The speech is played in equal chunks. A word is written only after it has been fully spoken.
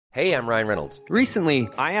Hey, I'm Ryan Reynolds. Recently,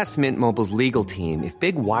 I asked Mint Mobile's legal team if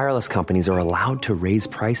big wireless companies are allowed to raise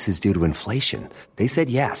prices due to inflation. They said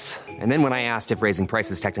yes. And then when I asked if raising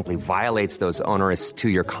prices technically violates those onerous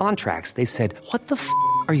two-year contracts, they said, "What the f***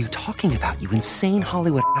 are you talking about, you insane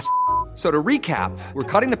Hollywood ass?" So to recap, we're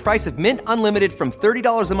cutting the price of Mint Unlimited from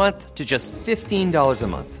 $30 a month to just $15 a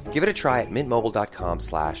month. Give it a try at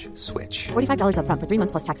mintmobile.com/switch. $45 up front for 3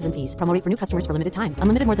 months plus taxes and fees. Promo rate for new customers for limited time.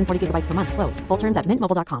 Unlimited more than 40 gigabytes per month. Slows full terms at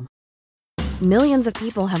mintmobile.com. Millions of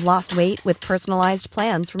people have lost weight with personalized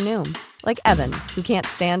plans from Noom. Like Evan, who can't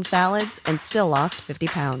stand salads and still lost 50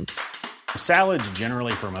 pounds. Salads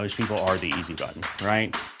generally for most people are the easy button,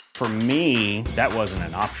 right? For me, that wasn't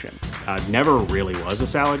an option. I never really was a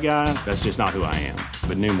salad guy. That's just not who I am.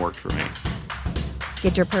 But Noom worked for me.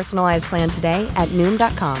 Get your personalized plan today at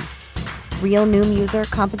Noom.com. Real Noom user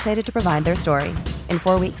compensated to provide their story. In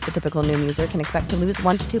 4 weeks, the typical Noom user can expect to lose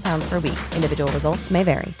 1 to 2 pounds per week. Individual results may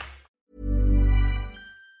vary.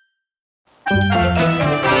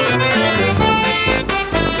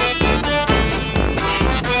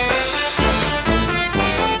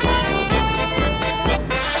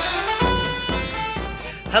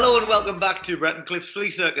 Hello and welcome back to Brett and Cliff's Flea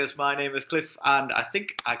Circus. My name is Cliff and I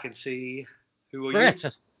think I can see... Who are Brett. you?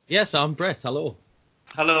 Yes, I'm Brett. Hello.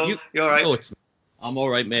 Hello. You all right? Oh, I'm all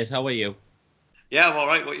right, mate. How are you? Yeah, I'm all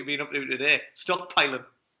right. What you been up to today? Stockpiling.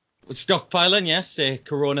 Stockpiling, yes.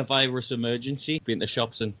 Coronavirus emergency. Been to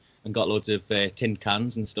shops and got loads of tin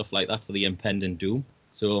cans and stuff like that for the impending doom.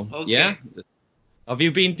 So, Okay. yeah. Have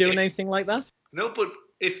you been doing anything like that? No, but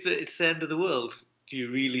if it's the end of the world, do you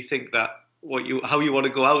really think that how you want to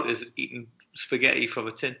go out is eating spaghetti from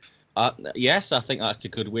a tin? Yes, I think that's a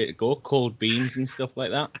good way to go. Cold beans and stuff like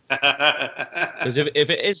that. Because if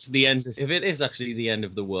it is actually the end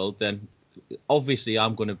of the world, then obviously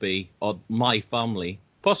I'm going to be, or my family,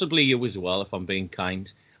 possibly you as well, if I'm being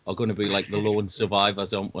kind, are going to be like the lone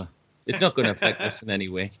survivors, aren't we? It's not going to affect us in any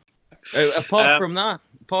way. Apart from that,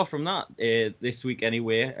 this week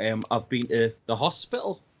anyway, I've been to the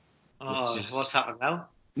hospital. Oh, what's happened now?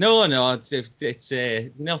 No, it's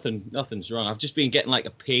nothing's wrong. I've just been getting like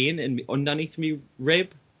a pain underneath me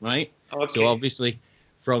rib, right? Okay. So obviously,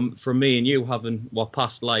 from me and you having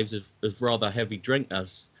past lives of rather heavy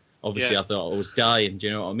drinkers, obviously I thought I was dying. Do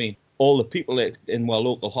you know what I mean? All the people in my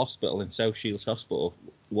local hospital, in South Shields Hospital,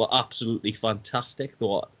 were absolutely fantastic. They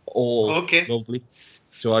were all lovely.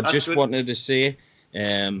 So I just wanted to say,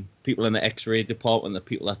 people in the X-ray department, the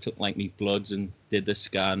people that took like me bloods and did the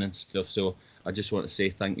scan and stuff. So I just want to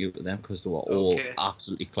say thank you to them because they were all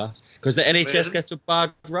absolutely class. Because the NHS gets a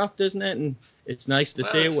bad rap, doesn't it? And it's nice to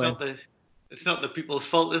say when. It's not the people's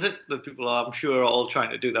fault, is it? The people, I'm sure, are all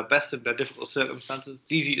trying to do their best in their difficult circumstances.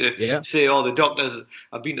 It's easy to say, oh, the doctors,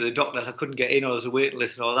 I've been to the doctors, I couldn't get in, or there's a waiting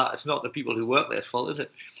list and all that. It's not the people who work there's fault, is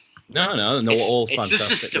it? No, we're all fantastic.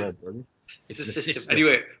 The system. It's the system.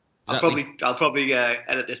 Anyway, Exactly. I'll probably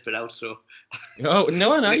edit this bit out, so... Oh,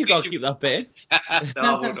 no, you got to keep that bit. No,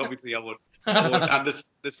 I won't. Obviously, I won't. And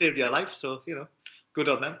they've saved your life, so, good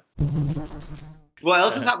on them. What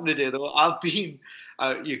else has happened today, though? I've been...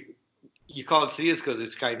 You can't see us because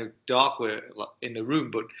it's kind of dark in the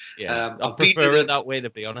room, but I prefer it that way, to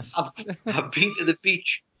be honest. I've been to the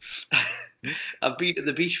beach. I've been to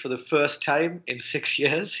the beach for the first time in 6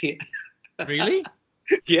 years here. Really?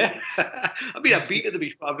 Yeah. I've been to the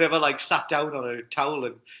beach, but I've never sat down on a towel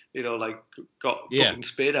and got fucking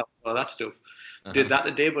spayed out and all that stuff. Did that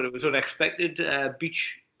today, but it was unexpected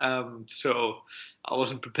beach. So I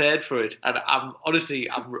wasn't prepared for it, and I'm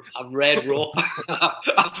red raw.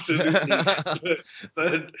 Absolutely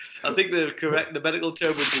burned. I think the medical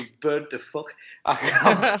term would be burnt to fuck.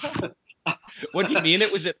 What do you mean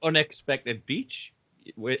it was an unexpected beach?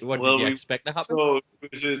 What did you expect to happen? So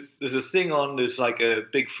there's a thing on. There's like a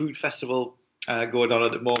big food festival going on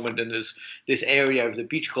at the moment, and there's this area of the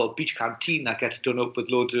beach called Beach Canteen that gets done up with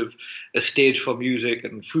loads of a stage for music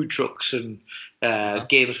and food trucks and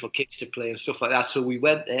games for kids to play and stuff like that. So we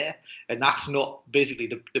went there, and that's not basically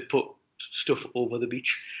they put stuff over the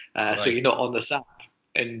beach, so you're not on the sand.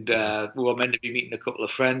 And we were meant to be meeting a couple of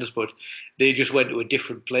friends, but they just went to a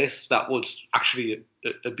different place that was actually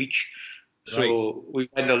a beach. So we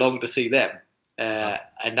went along to see them,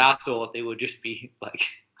 and I thought they would just be like.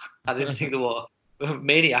 I didn't think they were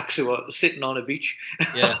maniacs who were sitting on a beach,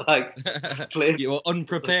 playing. You were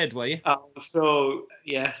unprepared, were you? So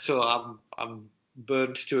I'm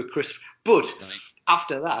burned to a crisp. But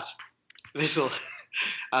after that,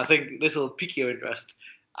 I think this will pique your interest.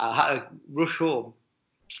 I had to rush home.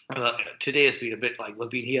 Today has been a bit like we've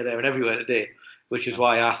been here, there, and everywhere today, which is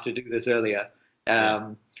why I asked to do this earlier.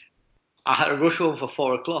 I had to rush home for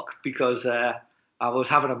 4:00 because I was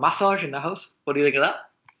having a massage in the house. What do you think of that?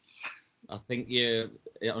 I think you're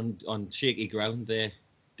on shaky ground there,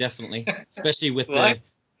 definitely. Especially with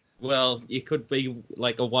well, you could be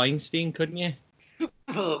like a Weinstein, couldn't you?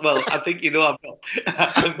 Well, I think I'm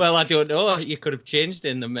not. Well, I don't know. You could have changed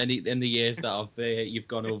in the years that you've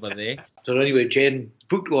gone over there. So anyway, Jane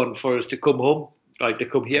booked one for us to come home, like to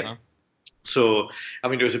come here. Uh-huh. So, I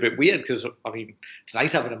mean, it was a bit weird because, I mean, it's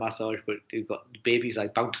nice having a massage, but you've got babies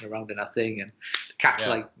like bouncing around in a thing and the cats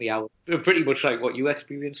like meow. Pretty much like what you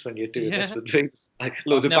experience when you're doing this with things, like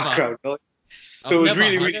loads of background noise. So it was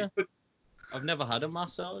really good. I've never had a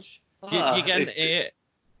massage.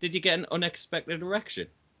 Did you get an unexpected erection?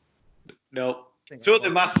 No. So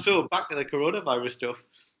back to the coronavirus stuff.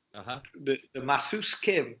 Uh-huh. The masseuse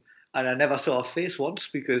came and I never saw her face once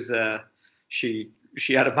because she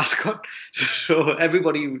had a mask on. So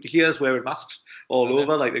everybody here is wearing masks all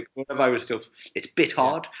over, like the coronavirus stuff. It's a bit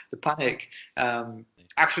hard, the panic.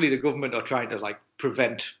 Actually, the government are trying to like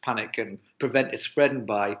prevent panic and prevent it spreading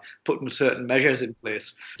by putting certain measures in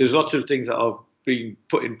place. There's lots of things that are being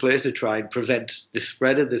put in place to try and prevent the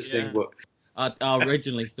spread of this thing. But I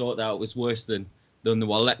originally thought that it was worse than they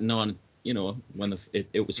were letting on, when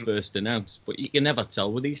it was first announced. But you can never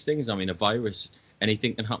tell with these things. I mean, a virus,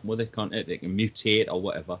 anything can happen with it, can't it? It can mutate or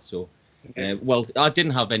whatever. So, well, I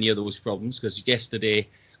didn't have any of those problems because yesterday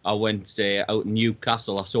I went out in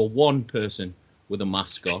Newcastle. I saw one person with a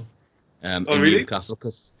mask on in really? Newcastle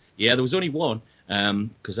because, there was only one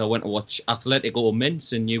because I went to watch Atletico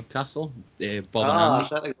Minsk in Newcastle.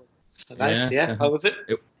 Atletico. Nice. Yeah. How was it?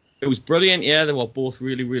 It was brilliant. Yeah, they were both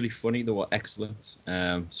really, really funny. They were excellent.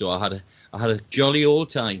 So I had a jolly old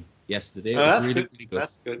time yesterday. That's really, good. Really good.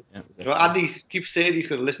 That's good. Yeah, well, Andy keeps saying he's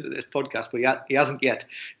going to listen to this podcast, but he hasn't yet.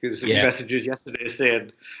 There was some messages yesterday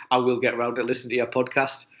saying, I will get around to listen to your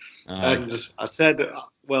podcast. And I said,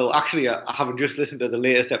 well, actually, I haven't just listened to the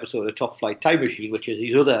latest episode of Top Flight Time Machine, which is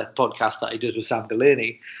his other podcast that he does with Sam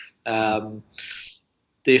Delaney.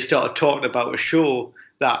 They started talking about a show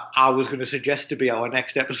that I was going to suggest to be our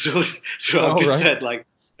next episode. So I've just said, like,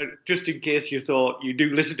 just in case you thought you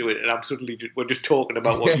do listen to it and we're just talking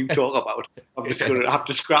about what you talk about, I'm just going to have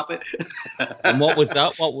to scrap it. And what was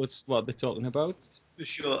that? What they're talking about? The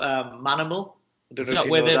show Manimal. I don't Is know that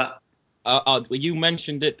if where you know that. You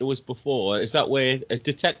mentioned it was before. Is that where a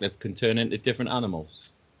detective can turn into different animals?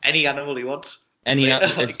 Any animal he wants.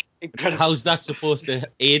 How's that supposed to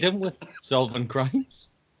aid him with solving crimes?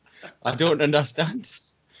 I don't understand.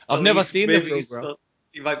 I've never seen the program.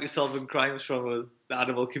 You might be solving crimes from the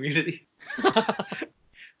animal community.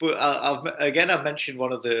 But I've mentioned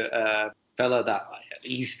one of the fella that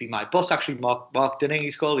he used to be my boss, actually, Mark Dinning,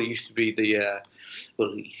 he's called. He used to be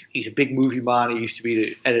he's a big movie man. He used to be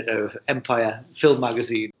the editor of Empire Film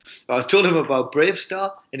Magazine. I was told him about Brave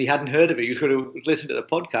Star, and he hadn't heard of it. He was going to listen to the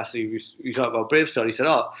podcast. He was talking about Brave Star. He said,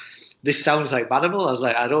 "Oh, this sounds like Manimal." I was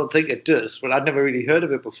like, "I don't think it does," but I'd never really heard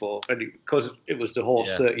of it before, and because it was the horse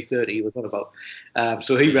 3030 he was on about.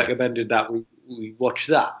 So he recommended that we watch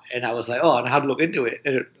that, and I was like, "Oh," and I had to look into it.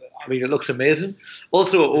 And it looks amazing.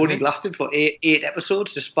 Also, it only lasted for eight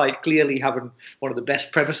episodes, despite clearly having one of the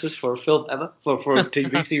best premises for a film ever, for a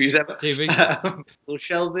TV series ever. We'll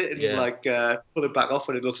shelve it and pull it back off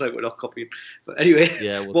when it looks like we're not copying. But anyway,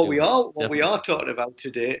 what we are talking about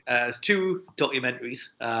today is two documentaries.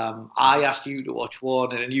 I asked you to watch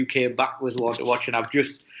one, and then you came back with one to watch, and I've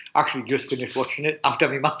just finished watching it after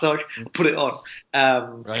my massage. I put it on.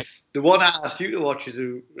 Right. The one I asked you to watch is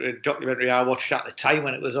a documentary I watched at the time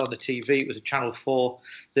when it was on the TV. It was a Channel 4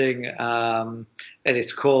 thing, and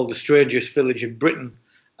it's called The Strangest Village in Britain.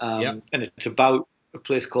 And it's about a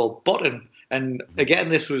place called Botton. And again,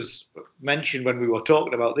 this was mentioned when we were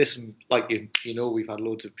talking about this, and like we've had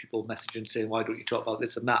loads of people messaging saying, "Why don't you talk about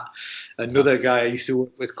this and that?" Another guy I used to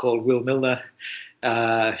work with called Will Milner.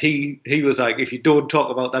 He was like, if you don't talk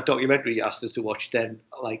about that documentary you asked us to watch, then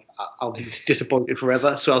like I'll be disappointed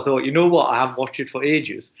forever. So I thought, you know what, I haven't watched it for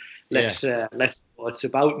ages. Let's see what it's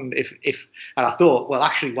about. And and I thought, well,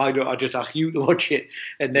 actually, why don't I just ask you to watch it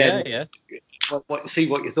and then see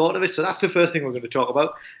what you thought of it? So that's the first thing we're going to talk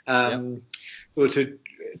about. So it's a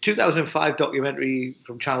 2005 documentary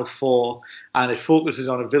from Channel 4, and it focuses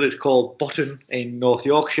on a village called Botton in North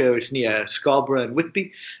Yorkshire. It's near Scarborough and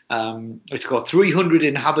Whitby. It's got 300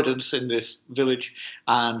 inhabitants in this village,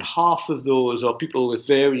 and half of those are people with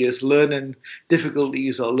various learning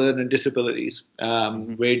difficulties or learning disabilities,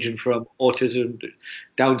 ranging from autism,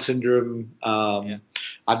 Down syndrome, and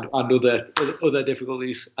other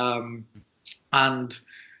difficulties. And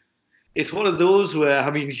it's one of those where,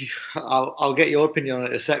 I mean, I'll get your opinion on it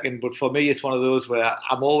in a second, but for me, it's one of those where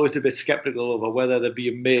I'm always a bit skeptical over whether they're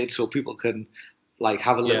being made so people can like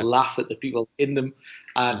have a little laugh at the people in them.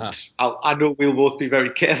 And Uh-huh. I know we'll both be very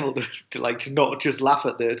careful to not just laugh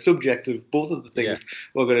at the subject of both of the things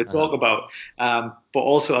we're going to talk about. But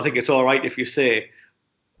also, I think it's all right if you say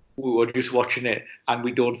we were just watching it and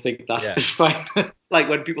we don't think that is fine. Like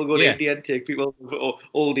when people go to India and take people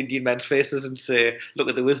old Indian men's faces and say, "Look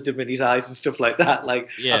at the wisdom in his eyes" and stuff like that. Like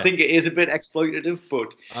I think it is a bit exploitative,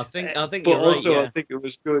 but I think. But you're also, right, I think it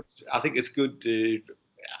was good. I think it's good to.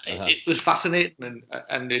 It was fascinating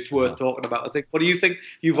and it's worth talking about. I think. What do you think?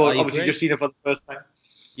 You've obviously just seen it for the first time.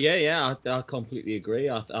 Yeah, I completely agree.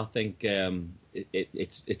 I think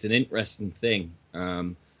it's an interesting thing.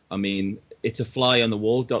 I mean, it's a fly on the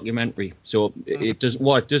wall documentary. So it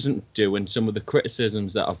doesn't do, and some of the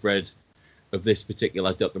criticisms that I've read of this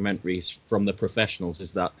particular documentary from the professionals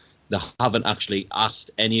is that they haven't actually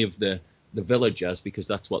asked any of the villagers, because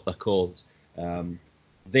that's what they're called,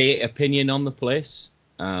 their opinion on the place.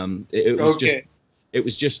 It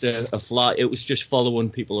was just a fly. It was just following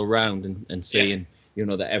people around and seeing,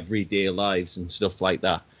 their everyday lives and stuff like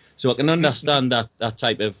that. So I can understand that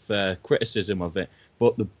type of criticism of it.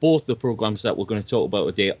 But both the programs that we're going to talk about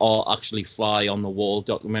today are actually fly on the wall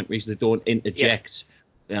documentaries. They don't interject.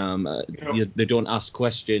 They don't ask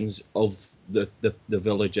questions of the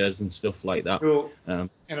villagers and stuff like that. And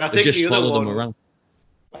I they think just follow them around.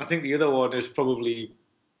 I think the other one is probably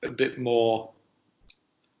a bit more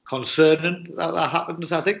concerning that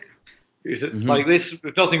happens. I think. Like this,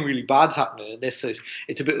 there's nothing really bad's happening in this.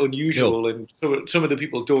 It's a bit unusual, and some of the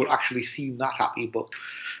people don't actually seem that happy. But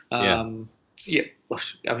I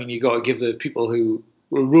mean, you got to give the people who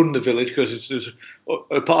run the village, because there's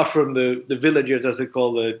apart from the villagers, as they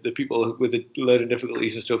call the people with the learning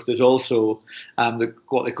difficulties and stuff, there's also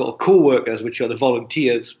what they call co-workers, which are the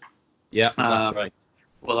volunteers. Yeah, that's right.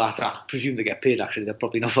 Well, I presume they get paid. Actually, they're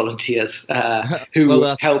probably not volunteers who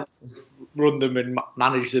help run them and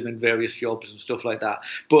manage them in various jobs and stuff like that.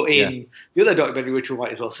 But in the other documentary, which we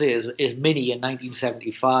might as well say, is Minnie, in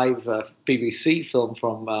 1975, BBC film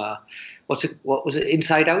from what was it?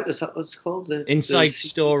 Inside Out? Is that what it's called? Inside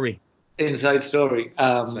Story. Inside Story.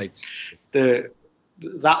 That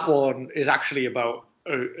one is actually about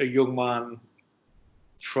a young man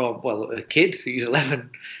a kid. He's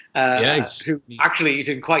 11. Who actually is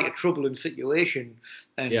in quite a troubling situation.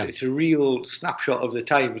 And it's a real snapshot of the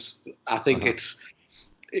times. I think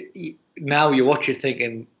now you watch it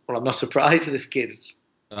thinking, well, I'm not surprised this kid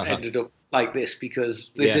ended up like this,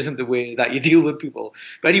 because this isn't the way that you deal with people.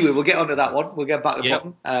 But anyway, we'll get onto that one. We'll get back to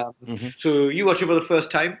Bottom. So you watch it for the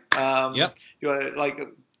first time. You want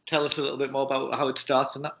to tell us a little bit more about how it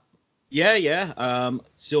starts and that? Yeah.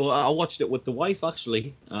 So I watched it with the wife,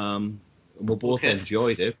 actually. We both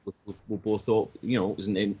enjoyed it. We both thought, it was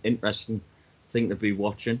an interesting thing to be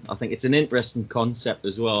watching. I think it's an interesting concept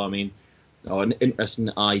as well. I mean, an interesting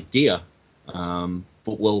idea. But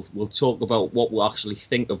we'll talk about what we'll actually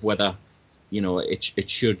think of whether, it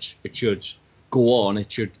should go on.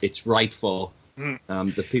 It's right for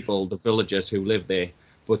the people, the villagers who live there.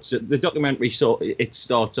 But the documentary, it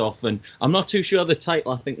starts off, and I'm not too sure the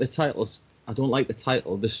title. I think the title's, I don't like the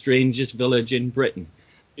title, The Strangest Village in Britain.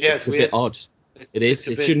 Yeah, it's a bit odd. It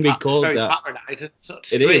shouldn't be called that. It's not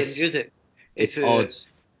strange, is it? It's odd.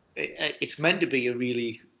 It's meant to be a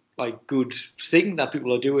really good thing that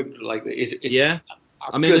people are doing.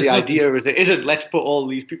 I'm sure the idea is it isn't let's put all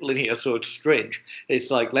these people in here so it's strange. It's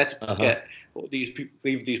like let's get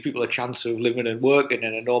give these people a chance of living and working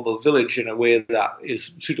in a normal village in a way that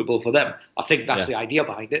is suitable for them. I think that's the idea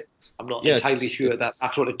behind it. I'm not entirely sure that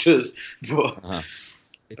that's what it does, but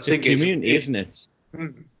it's a community, isn't it?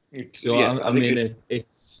 So I mean,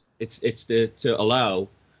 it's to allow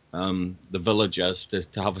the villagers to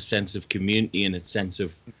have a sense of community and a sense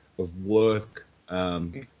of work,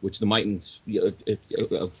 which they mightn't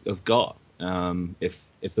have got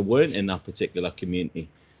if they weren't in that particular community.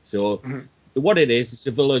 So what it is, it's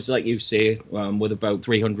a village, like you say, with about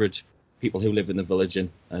 300 people who live in the village, and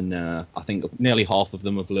I think nearly half of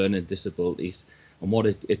them have learning disabilities. And what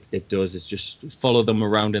it does is just follow them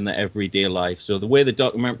around in their everyday life. So the way the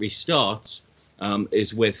documentary starts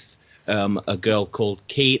is with a girl called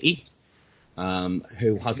Katie,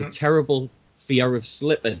 who has a terrible fear of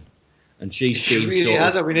slipping. And she really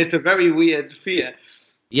has. I mean, it's a very weird fear.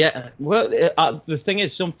 Yeah. Well, the thing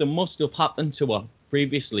is, something must have happened to her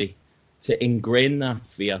previously to ingrain that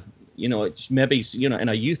fear. Maybe in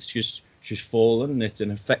her youth she's fallen. It's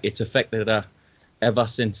affected her ever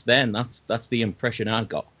since then. That's the impression I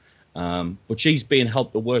got. But she's being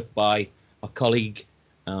helped to work by a colleague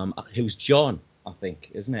who's John, I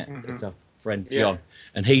think, isn't it? It's a friend John,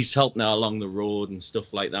 and he's helping her along the road and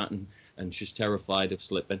stuff like that. And she's terrified of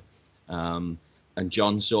slipping.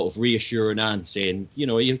 John sort of reassuring her and saying,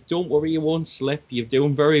 you don't worry, you won't slip. You're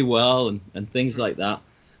doing very well, and things like that.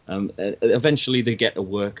 Eventually they get to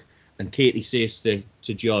work, and Katie says to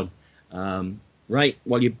John, right,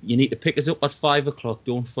 well, you need to pick us up at 5 o'clock.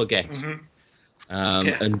 Don't forget. Mm-hmm.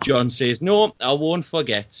 And John says, no, I won't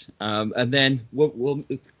forget. And then we'll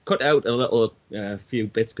cut out a little few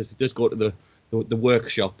bits because it does go to the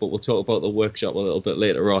workshop, but we'll talk about the workshop a little bit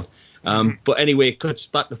later on. But anyway, it cuts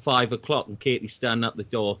back to 5 o'clock, and Katie's standing at the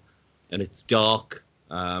door, and it's dark,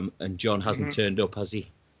 and John hasn't turned up, has he?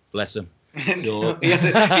 Bless him. So he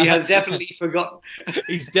has definitely forgotten.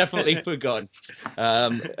 He's definitely forgotten.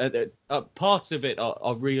 Parts of it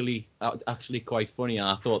are really actually quite funny.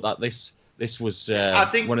 I thought that this was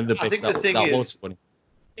one of the bits that was funny.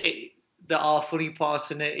 There are funny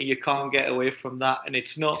parts in it, and you can't get away from that. And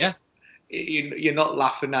it's not. Yeah. You're not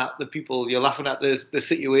laughing at the people. You're laughing at the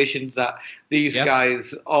situations that these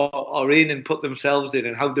guys are in and put themselves in,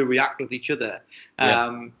 and how they react with each other.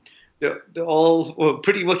 They're all, well,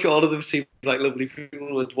 pretty much all of them seem like lovely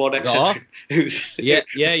people, with one exception.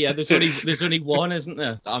 There's only one, isn't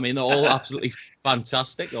there? I mean, they're all absolutely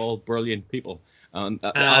fantastic. They're all brilliant people. I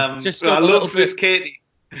love Miss Katie.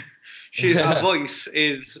 Her voice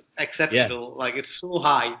is exceptional. Like, it's so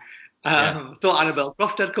high. Thought Annabelle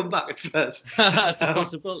Croft had come back at first. That's a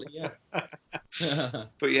possibility, yeah.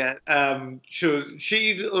 But yeah, so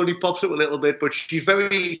she only pops up a little bit, but she's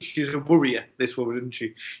a worrier, this woman, isn't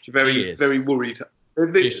she? She's very worried.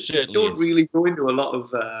 They don't really go into a lot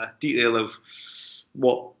of detail of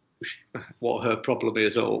what her problem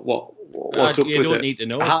is, or what's up with it. You don't need to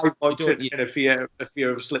know. High points and a fear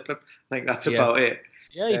of slipping. I think that's about it.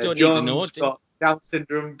 Yeah, you don't need to know. John's got Down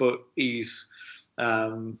syndrome, but he's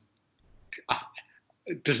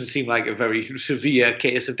it doesn't seem like a very severe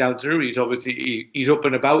case of Down syndrome. He's obviously he's up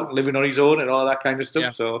and about and living on his own and all that kind of stuff. Yeah.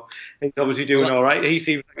 So he's obviously doing all right. He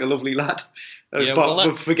seems like a lovely lad.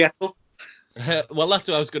 But forgetful. Well, that's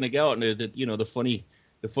what I was going to get on to, the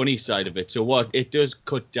funny side of it. So what it does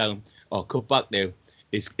cut back now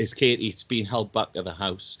is Katie's being held back to the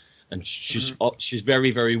house, and she's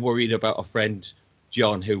very, very worried about her friend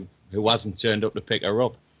John who hasn't turned up to pick her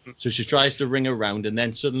up. So she tries to ring around, and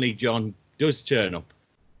then suddenly John does turn up.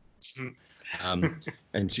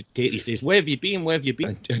 And Katie says, where have you been?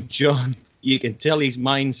 And John, you can tell his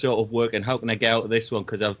mind's sort of working. How can I get out of this one?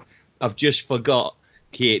 Because I've just forgot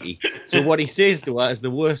Katie. So what he says to her is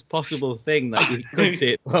the worst possible thing that you could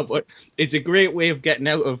say to her, but it's a great way of getting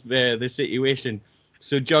out of the situation.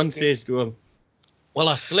 So John says to him, well,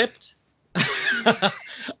 I slipped. I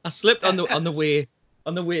slipped on the way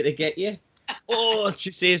to get you. Oh,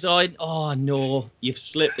 she says, oh no, you've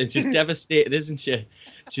slipped. And she's devastated, isn't she?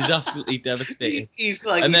 She's absolutely devastated. He's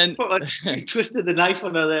like, he twisted the knife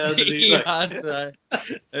on her there. He has. So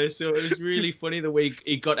it was really funny the way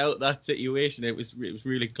he got out of that situation. It was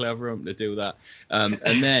really clever of him to do that.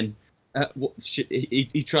 And then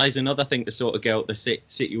he tries another thing to sort of get out the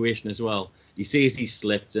situation as well. He says he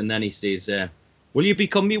slipped, and then he says, will you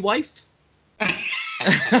become my wife?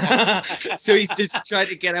 So he's just trying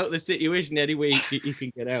to get out of the situation any way he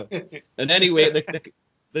can get out. And anyway,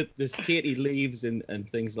 this Katie leaves and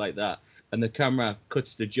things like that, and the camera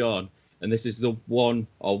cuts to John, and this is the one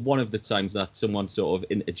of the times that someone sort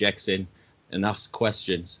of interjects in and asks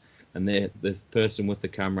questions, and the person with the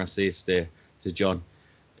camera says to John,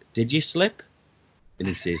 did you slip? And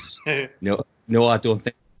he says, no, I don't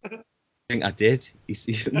think I did. He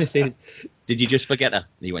says, did you just forget her?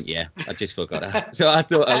 And he went, yeah, I just forgot her. So I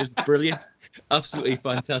thought that was brilliant. Absolutely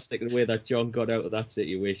fantastic the way that John got out of that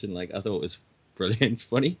situation. Like, I thought it was brilliant,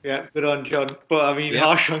 funny. Yeah, good on John. But I mean,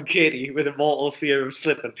 harsh on Katie with a mortal fear of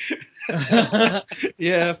slipping.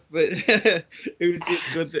 Yeah, but it was just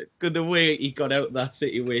good the way he got out of that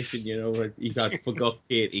situation, where he had forgot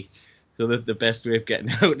Katie. So the best way of getting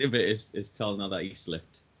out of it is telling her that he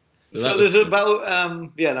slipped. So there's about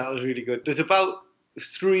that was really good. There's about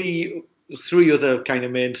three other kind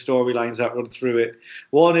of main storylines that run through it.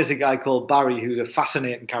 One is a guy called Barry, who's a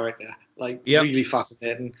fascinating character, really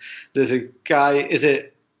fascinating. There's a guy, is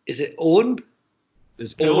it Owen?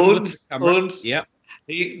 There's Owen. Yeah.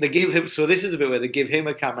 They give him, so this is a bit where they give him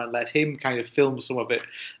a camera and let him kind of film some of it.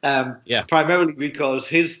 Primarily because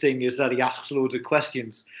his thing is that he asks loads of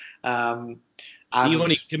questions. And he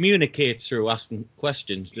only communicates through asking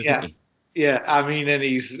questions, doesn't he? Yeah, I mean, and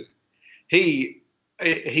he's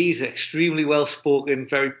extremely well spoken,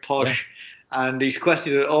 very posh, and his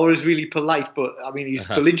questions are always really polite. But I mean, he's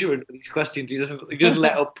belligerent with these questions. He doesn't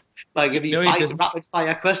let up. And he fights rapid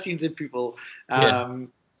fire questions in people. And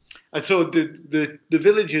so the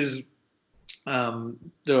villagers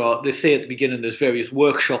they say at the beginning there's various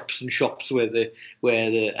workshops and shops where the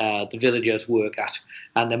villagers work at,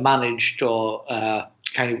 and they're managed or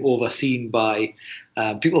kind of overseen by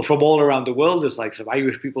people from all around the world. There's like some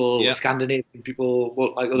Irish people, Scandinavian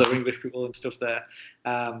people, like other English people and stuff there.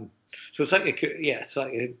 So it's like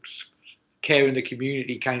a care in the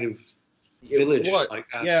community kind of village.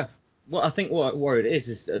 Well, I think what it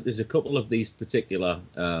is that there's a couple of these particular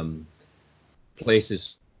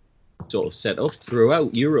places sort of set up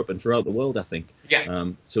throughout Europe and throughout the world, I think. Yeah.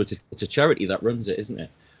 So it's a charity that runs it, isn't it?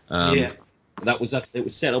 It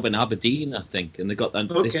was set up in Aberdeen, I think, and they got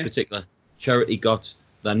this particular charity got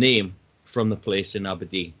their name from the place in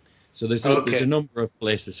Aberdeen. So there's a number of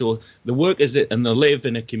places. So the workers and they live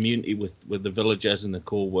in a community with the villagers and the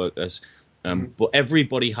co-workers, but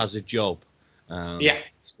everybody has a job.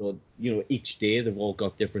 So each day they've all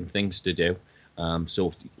got different things to do.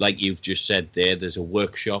 So like you've just said there's a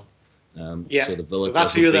workshop. So the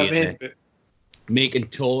villagers will be making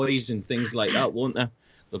toys and things like that, won't they?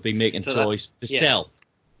 They'll be making toys to sell.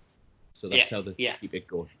 So that's how they keep it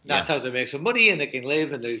going. That's how they make some money and they can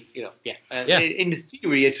live and in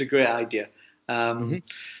theory, it's a great idea.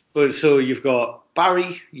 But so you've got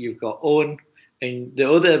Barry, you've got Owen, and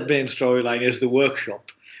the other main storyline is the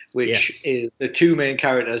workshop, which is the two main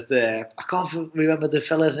characters there. I can't remember the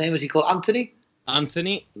fella's name. Is he called Anthony?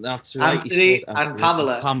 Anthony, that's right. Anthony and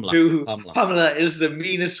Pamela. Pamela is the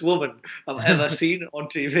meanest woman I've ever seen on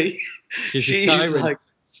TV. She's a tyrant.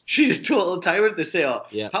 She's a total tyrant. They say,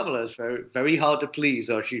 Pamela is very, very hard to please,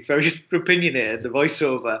 or she's very opinionated, the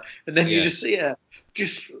voiceover. And then you just see her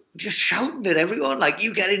just shouting at everyone, like,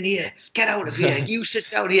 you get in here, get out of here, you sit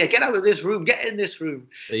down here, get out of this room, get in this room.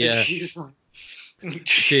 Yeah. And she's like...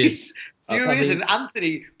 She's furious, and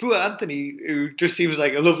Anthony, poor Anthony, who just seems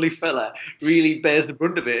like a lovely fella, really bears the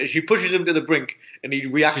brunt of it. And she pushes him to the brink, and he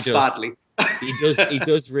reacts badly. He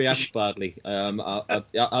does react badly. At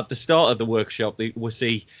the start of the workshop, we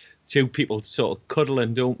see two people sort of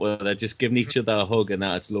cuddling, don't we? They're just giving each other a hug, and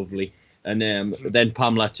that's lovely. And then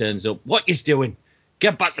Pamela turns up. What you doing?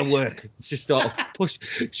 Get back to work. She sort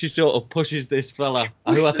of pushes this fella,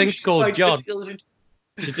 who I think's called John.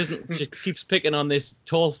 She keeps picking on this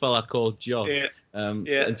tall fella called John.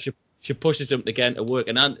 And she pushes him to get into work.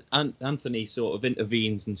 And Anthony sort of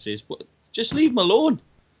intervenes and says, just leave him alone.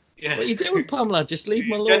 Yeah. What are you doing, Pamela? Just leave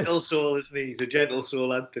him alone. Gentle soul, isn't he? He's a gentle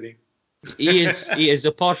soul, Anthony. He is,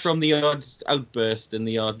 apart from the odd outburst and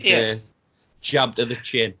the odd jab to the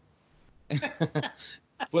chin.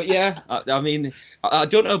 But I mean, I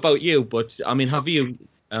don't know about you, but I mean, have you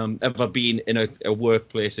ever been in a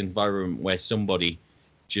workplace environment where somebody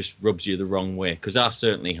just rubs you the wrong way? Because I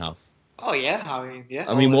certainly have. Oh yeah, I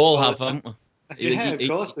mean, we all have, haven't we? Of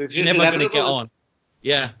course. You're never going to get on.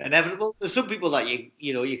 Yeah. Inevitable. There's some people that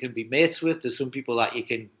you can be mates with. There's some people that you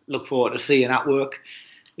can look forward to seeing at work.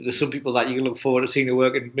 There's some people that you can look forward to seeing at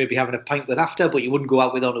work and maybe having a pint with after, but you wouldn't go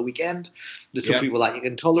out with on a weekend. There's some people that you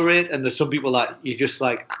can tolerate, and there's some people that you just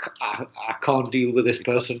like, I can't deal with this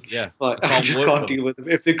person. Like, I just can't deal with them.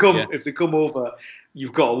 If they come over,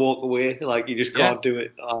 you've got to walk away. Like, you just can't do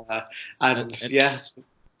it. And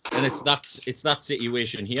it's that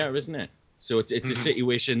situation here, isn't it? So it's a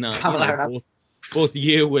situation that both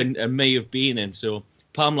you and me have been in. So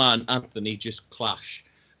Pamela and Anthony just clash.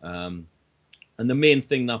 And the main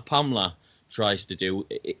thing that Pamela tries to do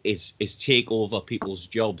is take over people's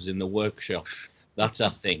jobs in the workshop. That's her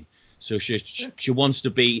thing. So she wants to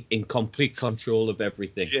be in complete control of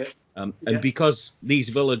everything. And because these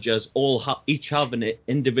villagers each have an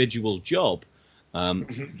individual job,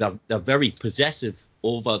 they're very possessive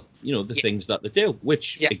over the things that they do,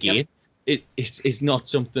 which again it's not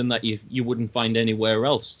something that you wouldn't find anywhere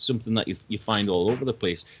else. Something that you find all over the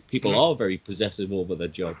place. People are very possessive over their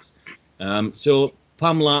jobs. So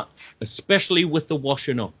Pamela, especially with the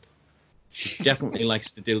washing up, she definitely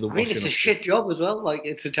likes to do the washing up. It's a shit job as well. Like,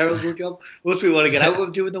 it's a terrible job. Most people want to get out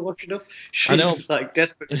of doing the washing up. She's I know. Like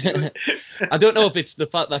desperate to do it. I don't know if it's the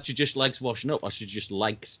fact that she just likes washing up or she just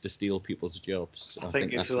likes to steal people's jobs. I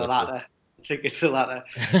think it's the latter.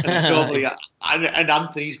 And normally, and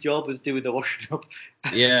Anthony's job is doing the washing up.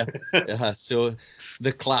 So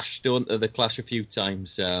the clash, don't they? They clash a few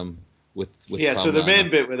times. With Pamela. So the main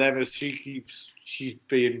bit with them is she's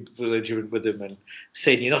being belligerent with him and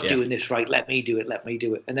saying, you're not doing this right, let me do it.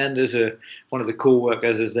 And then there's one of the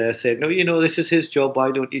co-workers is there saying, no, this is his job,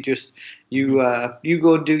 why don't you just you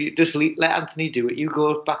go and do, just let Anthony do it, you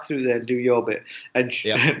go back through there and do your bit. And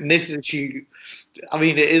I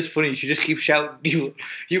mean, it is funny. She just keeps shouting,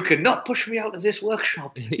 "You cannot push me out of this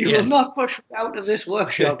workshop. You will not push me out of this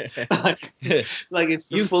workshop." Like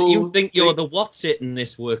it's you think you're the what's it in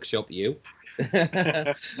this workshop, you?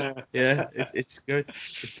 Yeah, it's good.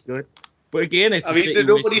 It's good. But again, it's. I mean,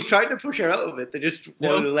 nobody's trying to push her out of it. They just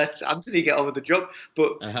want to let Anthony get on with the job.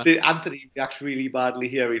 But Anthony reacts really badly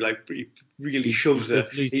here. He really shoves her.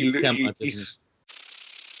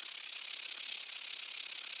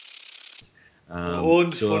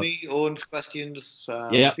 Owen's funny. Owen's questions.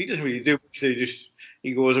 He doesn't really do much.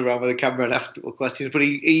 He goes around with a camera and asks people questions. But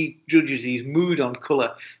he judges his mood on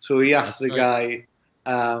colour. So he asks the guy,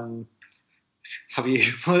 "Have you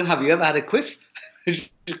ever had a quiff?"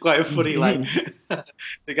 It's quite a funny line.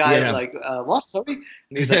 The guy's like, "What? Sorry?"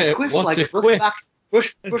 And he's like, "Quiff, like brush back,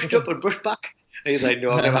 brushed up and brushed back." And he's like,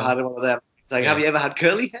 "No, I've never had one of them." He's like, "Have you ever had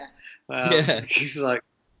curly hair?" He's like,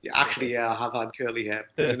 "Actually, yeah, I have had curly hair."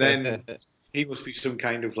 And then he must be some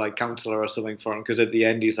kind of like counsellor or something for him, because at the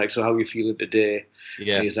end he's like, "So how are you feeling today?"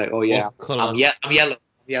 Yeah. And he's like, "Oh yeah, I'm yellow."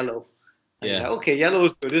 And he's like, "Okay,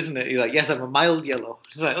 yellow's good, isn't it?" He's like, "Yes, I'm a mild yellow."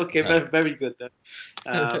 He's like, "Okay, very, very good then."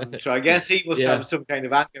 So I guess he must have some kind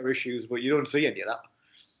of anger issues, but you don't see any of that.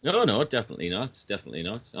 No, definitely not. Definitely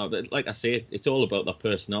not. But like I say, it's all about their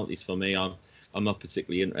personalities for me. I'm not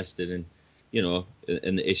particularly interested in,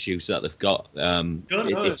 in the issues that they've got.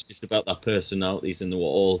 It's just about their personalities, and they're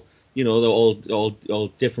all, they're all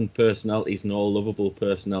different personalities and all lovable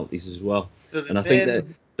personalities as well. So and I think that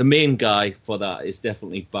the main guy for that is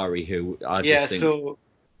definitely Barry, who I just think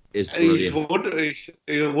is brilliant. He's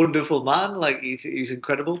a wonderful man. Like he's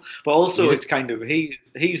incredible, but also it's kind of he's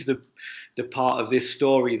the part of this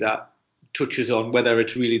story that touches on whether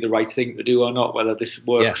it's really the right thing to do or not, whether this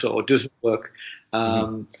works or doesn't work.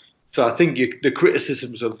 So I think the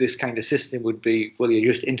criticisms of this kind of system would be, well,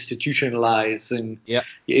 you're just institutionalizing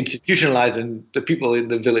the people in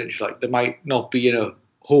the village. Like they might not be in a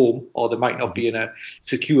home, or they might not be in a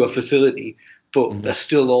secure facility, but they're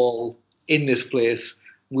still all in this place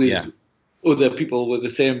with other people with the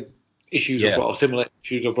same issues or similar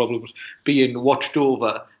issues or problems, being watched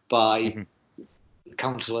over by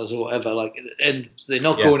counsellors or whatever. Like, and they're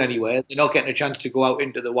not going anywhere. They're not getting a chance to go out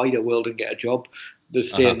into the wider world and get a job. They're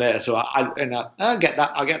staying there. So I get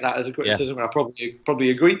that. I get that as a criticism. I probably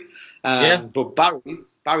agree. But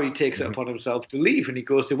Barry takes it upon himself to leave, and he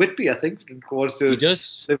goes to Whitby, I think, and wants to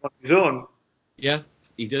live on his own. Yeah,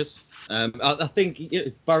 he does. I think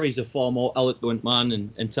Barry's a far more eloquent man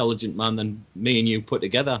and intelligent man than me and you put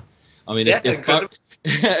together. I mean,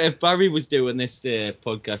 if Barry was doing this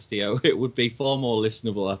podcast here, it would be far more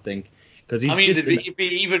listenable, I think. There'd be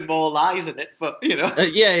even more lies in it, but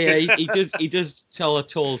he does tell a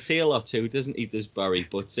tall tale or two, doesn't he? Does Barry?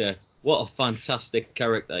 But what a fantastic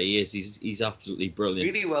character he is! He's absolutely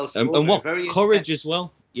brilliant. Really well spoken. And what courage as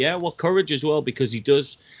well. Yeah, what courage as well, because he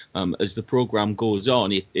does. As the program goes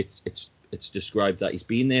on, it's described that he's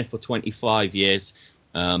been there for 25 years,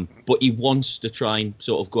 but he wants to try and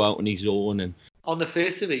sort of go out on his own. And on the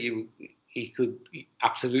face of it, he could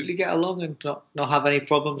absolutely get along and not have any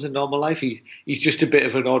problems in normal life. He's just a bit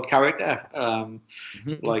of an odd character.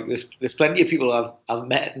 Like there's plenty of people I've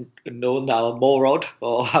met and known that are more odd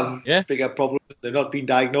or have bigger problems. They've not been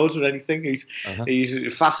diagnosed with anything. He's a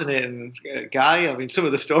fascinating guy. I mean, some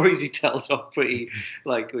of the stories he tells are pretty,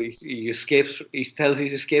 like he escapes. He tells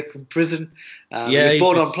he's escaped from prison. He was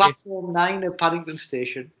born on platform 9 at Paddington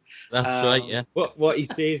Station. That's right, yeah. What he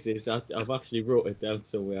says is, I've actually wrote it down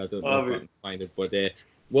somewhere. I don't know if I can find it, but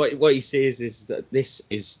what he says is that this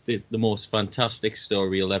is the most fantastic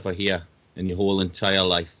story you'll ever hear in your whole entire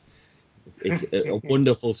life. It's a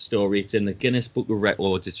wonderful story. It's in the Guinness Book of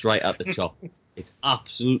Records. It's right at the top. It's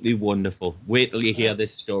absolutely wonderful. Wait till you hear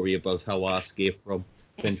this story about how I escaped from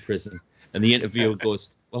prison. And the interviewer goes,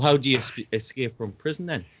 "Well, how do you escape from prison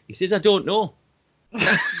then?" He says, "I don't know."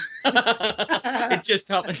 It just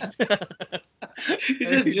happened.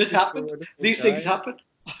 It just happened. These things happen.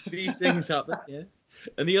 These things happen, yeah.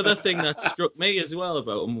 And the other thing that struck me as well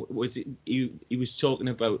about him was he was talking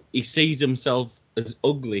about he sees himself as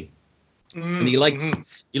ugly, and he likes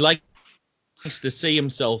to see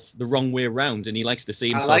himself the wrong way around, and he likes to see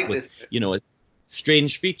himself with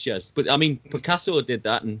strange features. But I mean, Picasso did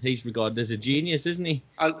that, and he's regarded as a genius, isn't he?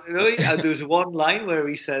 There was one line where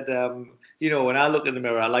he said, when I look in the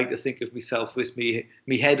mirror, I like to think of myself with me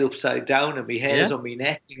head upside down and me hairs on my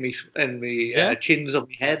neck and me chins on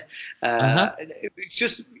my head. It's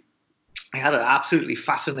just, he had an absolutely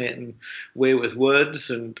fascinating way with words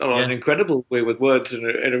an incredible way with words and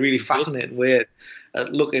a really fascinating way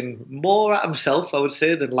at looking more at himself, I would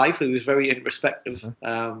say, than life. He was very introspective.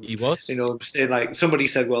 He was. Saying like somebody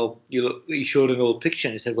said, well, he showed an old picture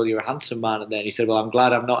and he said, well, you're a handsome man. And then he said, well, I'm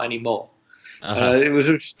glad I'm not anymore. It was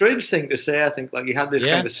a strange thing to say. I think like he had this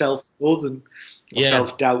kind of self-loathing or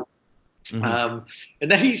self-doubt, Mhm.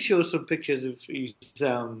 And then he shows some pictures of his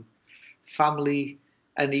family,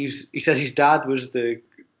 and he says his dad was the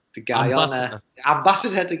Guyana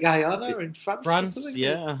ambassador to Guyana in France. France,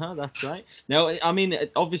 yeah, that's right. Now, I mean,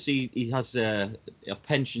 obviously he has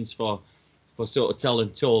pensions for sort of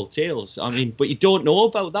telling tall tales. I mean, but you don't know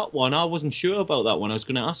about that one. I wasn't sure about that one. I was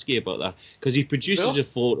going to ask you about that because he produces a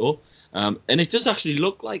photo, and it does actually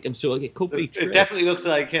look like him. So it could be true. It definitely looks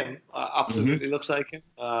like him. Absolutely looks like him.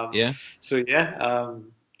 Yeah. So yeah.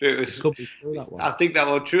 It could be true, that one. I think that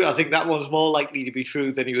one's true. I think that one's more likely to be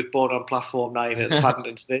true than he was born on platform 9 at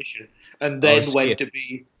Paddington Station and then went to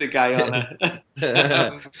be the Guyana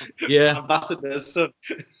ambassador's son.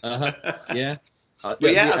 Yeah. But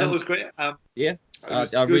yeah, I thought it was great. I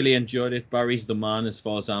really enjoyed it. Barry's the man as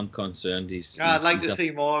far as I'm concerned. I'd like to see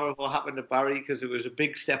more of what happened to Barry because it was a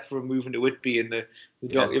big step from moving to Whitby, and the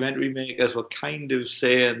documentary makers were kind of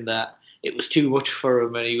saying that it was too much for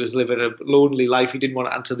him and he was living a lonely life. He didn't want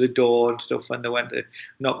to answer the door and stuff when they went to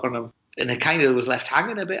knock on him. And it kind of was left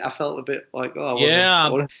hanging a bit. I felt a bit like, I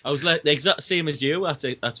was like the exact same as you.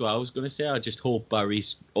 That's what I was going to say. I just hope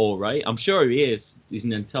Barry's all right. I'm sure he is. He's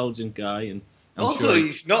an intelligent guy, and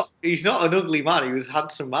he's not an ugly man. He was a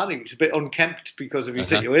handsome man. He was a bit unkempt because of his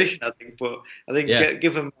situation, I think. But I think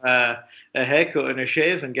give him a haircut and a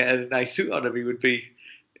shave and get a nice suit on him, he would be.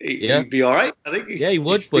 He'd be all right. I think. He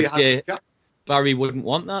would, but Barry wouldn't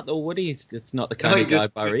want that, though, would he? It's not the kind of guy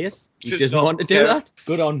Barry is. He doesn't want to do that.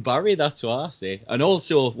 Good on Barry, that's what I say. And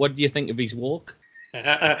also, what do you think of his walk?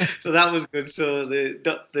 So that was good. So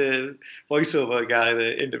the voiceover guy,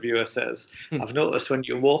 the interviewer, says, "I've noticed when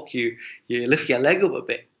you walk, you lift your leg up a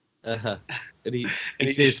bit." And he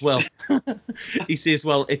says, "Well, he says,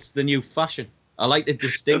 well, it's the new fashion. I like to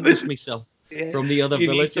distinguish myself from the other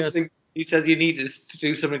villagers." He said you need to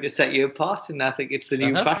do something to set you apart, and I think it's the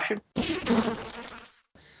new fashion.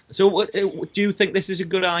 So, do you think this is a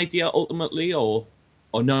good idea ultimately, or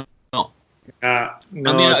no? No, I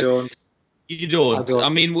don't. You don't. I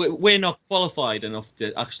mean, we're not qualified enough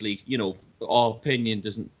to actually, our opinion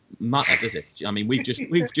doesn't matter, does it? I mean, we've just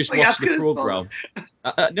watched the program.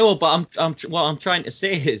 No, but what I'm trying to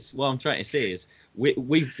say is we're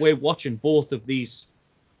watching both of these,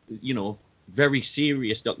 very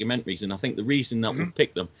serious documentaries, and I think the reason that we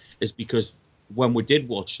picked them is because when we did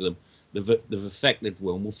watch them, they've affected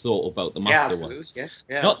when we've thought about them afterwards.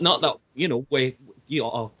 Not that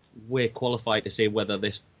we're qualified to say whether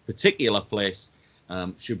this particular place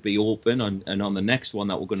should be open, and on the next one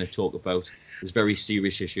that we're going to talk about, there's very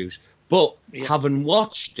serious issues. But having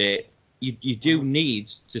watched it, you do need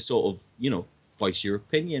to sort of voice your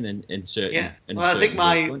opinion in certain. Yeah. Well, I think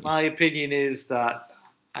my opinion is that.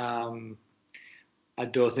 I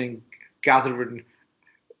don't think gathering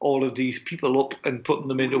all of these people up and putting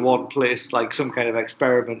them into one place like some kind of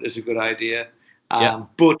experiment is a good idea.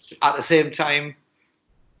 But at the same time,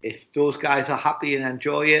 if those guys are happy and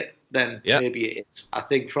enjoy it, then maybe it is. I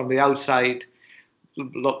think from the outside,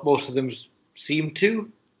 most of them seem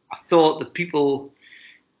to. I thought the people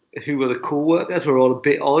who were the co-workers were all a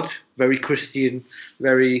bit odd, very Christian,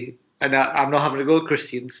 and I'm not having to go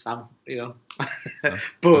Christians,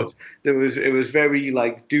 but it was very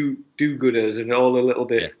like do-gooders and all a little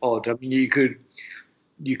bit odd. I mean, you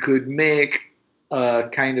could make a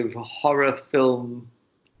kind of horror film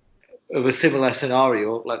of a similar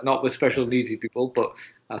scenario, like not with special needs people, but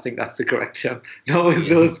I think that's the correct term. Not with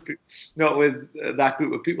not with that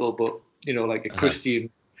group of people, but like a Christian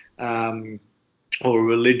or a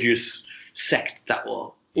religious sect that were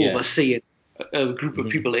overseeing a group of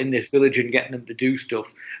people in this village and getting them to do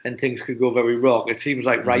stuff, and things could go very wrong. It seems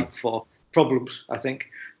like ripe for problems, I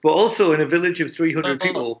think. But also in a village of 300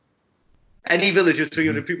 people, any village of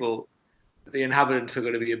 300 people, the inhabitants are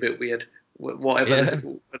going to be a bit weird. Whatever.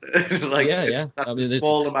 That's I mean, a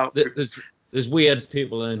small amount. There's weird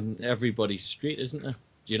people in everybody's street, isn't there?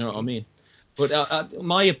 Do you know what I mean? But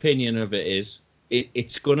my opinion of it is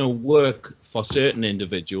it's going to work for certain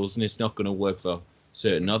individuals and it's not going to work for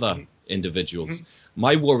certain other individuals.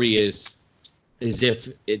 My worry is if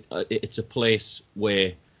it's a place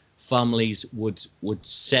where families would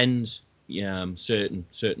send certain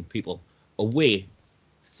people away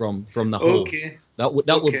from the home.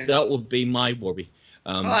 That would be my worry.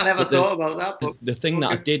 I never thought about that. But the thing that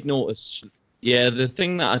I did notice,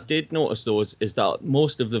 though, is that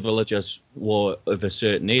most of the villagers were of a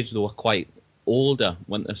certain age. They were quite older,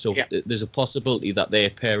 there's a possibility that their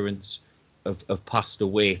parents have passed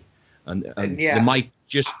away, and they might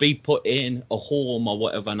just be put in a home or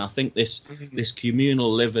whatever. And I think this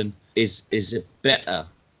communal living is better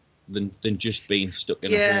than just being stuck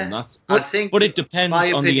in a home. But it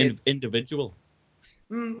depends on the individual.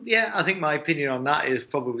 Yeah, I think my opinion on that is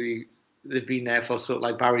probably they've been there for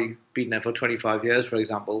like Barry been there for 25 years, for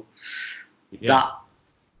example. Yeah.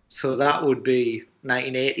 That would be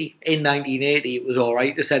 1980. In 1980, it was all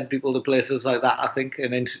right to send people to places like that, I think,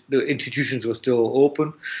 and then the institutions were still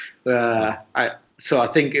open. So I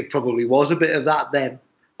think it probably was a bit of that then.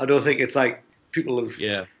 I don't think it's like people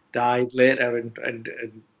have died later and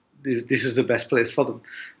this is the best place for them.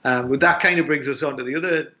 But that kind of brings us on to the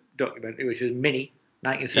other documentary, which is Minnie,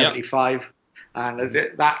 1975. And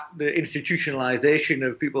the institutionalization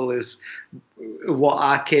of people is what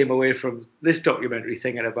I came away from this documentary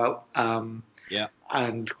thinking about. And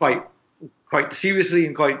quite seriously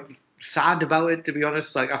and quite sad about it, to be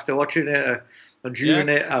honest. Like after watching it and during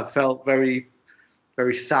it, I felt very,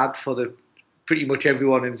 very sad for pretty much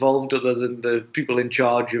everyone involved, other than the people in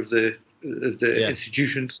charge of the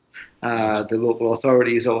institutions, the local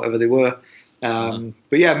authorities or whatever they were.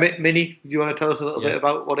 But yeah, Minnie, do you want to tell us a little bit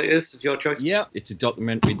about what it is? It's your choice. Yeah, it's a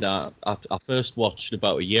documentary that I first watched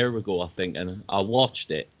about a year ago, I think, and I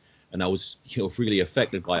watched it, and I was really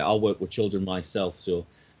affected by it. I work with children myself, so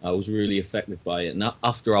I was really affected by it. And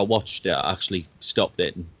after I watched it, I actually stopped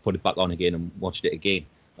it and put it back on again and watched it again.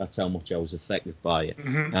 That's how much I was affected by it.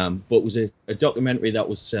 But it was a documentary that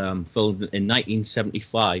was filmed in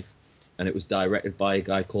 1975, and it was directed by a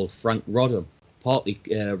guy called Frank Rodham, partly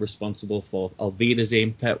responsible for Alvida's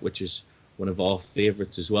Aim Pet, which is one of our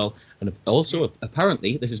favourites as well. And also,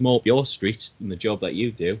 apparently, this is more up your street than the job that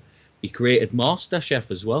you do, he created MasterChef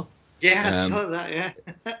as well. Yeah, I saw that, yeah.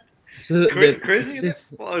 So crazy, isn't it?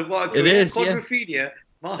 What it is, Quadrophenia,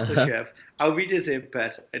 MasterChef, Alvida's Aim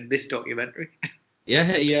Pet, and this documentary.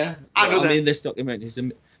 Yeah. I mean, this documentary is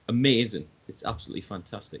amazing. It's absolutely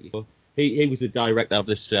fantastic. He was the director of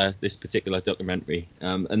this particular documentary,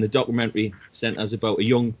 and the documentary centers about a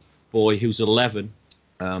young boy who's 11,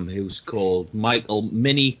 who's called Michael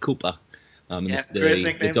Minnie Cooper. Great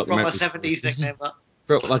nickname, proper 70s nickname that.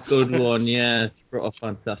 Proper good one, yeah, it's proper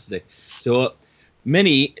fantastic. So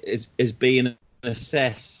Minnie is being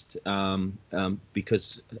assessed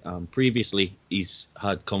because previously he's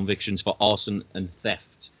had convictions for arson and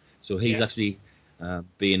theft. So he's actually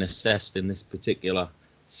being assessed in this particular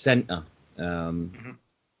centre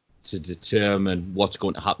to determine what's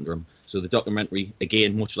going to happen to him. So the documentary,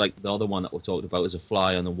 again, much like the other one that we talked about, is a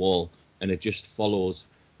fly on the wall, and it just follows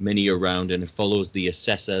Minnie around, and it follows the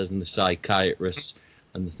assessors and the psychiatrists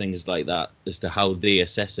and the things like that as to how they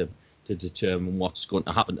assess him to determine what's going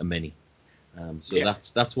to happen to Minnie.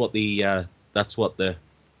 That's what the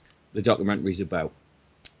documentary's about.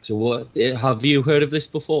 So have you heard of this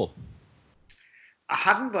before? I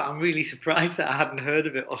hadn't, but I'm really surprised that I hadn't heard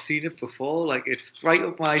of it or seen it before. Like, it's right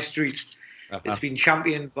up my street. It's been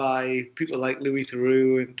championed by people like Louis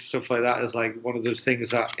Theroux and stuff like that as like one of those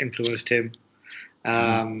things that influenced him.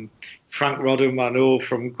 Frank Rodham, I know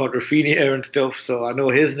from Quadrophenia and stuff, so I know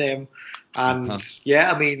his name. And I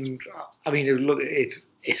mean, look,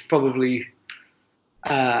 it's probably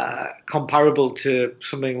comparable to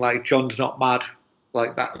something like John's Not Mad,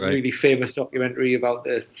 like that really famous documentary about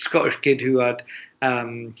the Scottish kid who had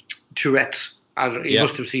Tourette's. You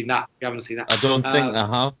must have seen that. You haven't seen that? I don't think I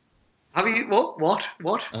have. Have you? What?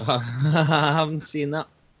 I haven't seen that.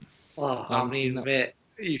 Oh, I mean, mate,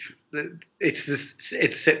 it's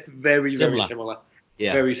very similar.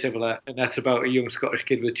 Yeah. Very similar, and that's about a young Scottish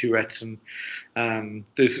kid with Tourette's, and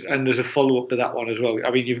there's a follow up to that one as well.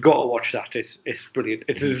 I mean, you've got to watch that. It's brilliant.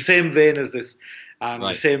 It's the same vein as this, and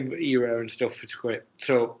the same era and stuff. It's great.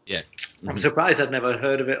 So I'm surprised I'd never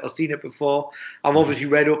heard of it or seen it before. I've obviously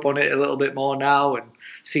read up on it a little bit more now and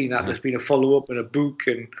seen that there's been a follow up and a book,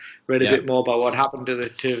 and read a bit more about what happened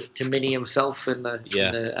to Minnie himself in the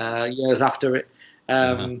years after it.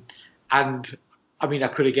 And I mean, I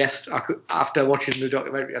could have guessed. After watching the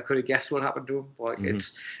documentary, I could have guessed what happened to him. Like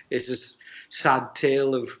it's this sad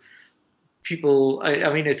tale of people.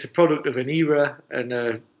 I mean, it's a product of an era and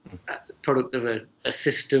a product of a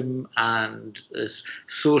system and a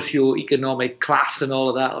socio-economic class and all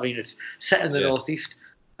of that. I mean, it's set in the northeast,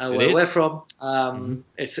 where we're from.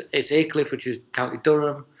 It's Aycliffe, which is County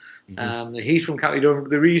Durham. He's from County Durham.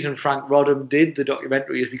 The reason Frank Rodham did the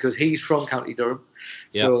documentary is because he's from County Durham.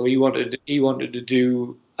 So he wanted to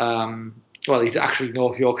do. Well, he's actually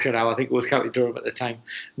North Yorkshire now. I think it was County Durham at the time,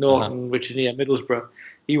 Norton, which is near Middlesbrough.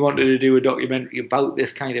 He wanted to do a documentary about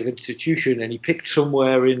this kind of institution, and he picked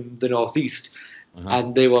somewhere in the northeast.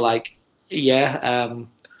 And they were like, and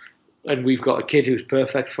we've got a kid who's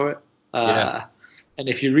perfect for it. And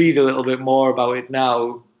if you read a little bit more about it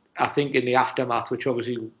now, I think in the aftermath, which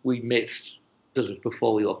obviously we missed, this was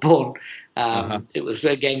before we were born, it was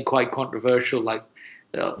again quite controversial. Like,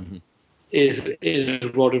 is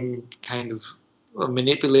Rodham kind of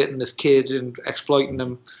manipulating this kid and exploiting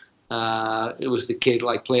them. It was the kid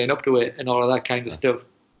like playing up to it and all of that kind of stuff.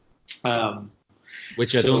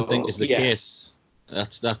 Which I don't think is the case.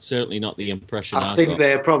 That's certainly not the impression I think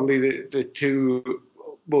they're probably the two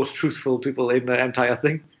most truthful people in the entire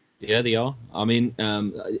thing. Yeah, they are. I mean,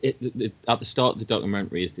 at the start of the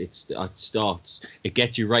documentary, it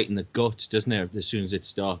gets you right in the gut, doesn't it? As soon as it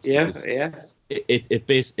starts. Yeah.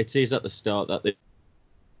 It says at the start that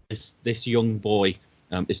this young boy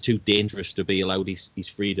is too dangerous to be allowed his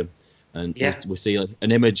freedom, and we see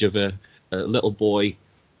an image of a little boy,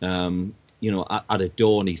 at a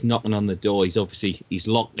door, and he's knocking on the door. He's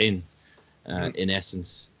locked in. In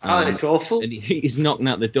essence, it's awful. And he's knocking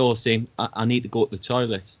at the door saying, I need to go to the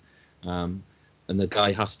toilet. And the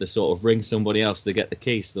guy has to sort of ring somebody else to get the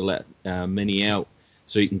keys to let Minnie out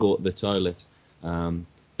so he can go to the toilet. And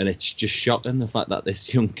it's just shocking, the fact that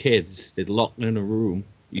this young kid is locked in a room.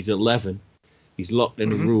 He's 11. He's locked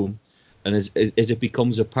in a room. And as it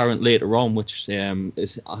becomes apparent later on, which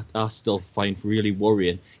I still find really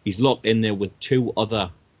worrying, he's locked in there with 2 other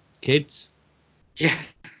kids. Yeah.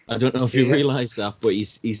 I don't know if you realise that, but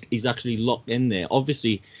he's actually locked in there.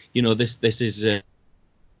 Obviously, this is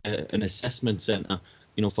an assessment centre,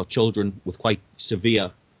 for children with quite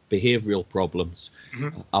severe behavioural problems.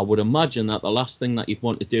 I would imagine that the last thing that you'd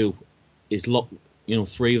want to do is lock,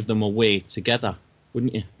 3 of them away together,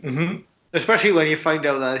 wouldn't you? Mm-hmm. Especially when you find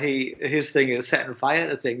out that his thing is setting fire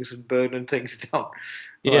to things and burning things down.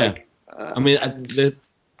 Yeah, I mean, you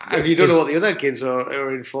don't know what the other kids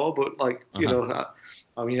are in for, but I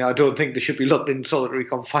don't think they should be locked in solitary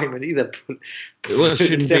confinement either. Well, it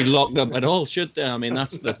shouldn't be locked up at all, should they? I mean,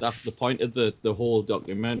 that's the point of the whole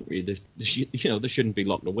documentary. They shouldn't be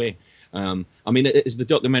locked away. I mean, as the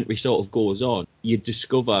documentary sort of goes on, you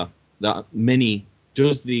discover that Minnie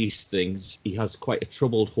does these things. He has quite a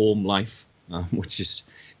troubled home life, which is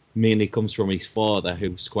mainly comes from his father,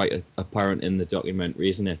 who's quite apparent in the documentary,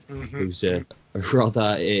 isn't it? Mm-hmm. Who's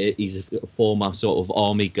he's a former sort of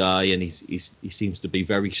army guy, and he seems to be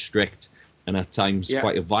very strict and at times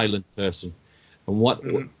quite a violent person. And what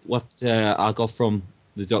I got from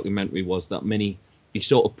the documentary was that Minnie, he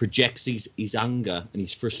sort of projects his anger and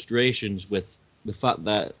his frustrations with the fact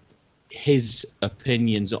that his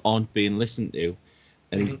opinions aren't being listened to,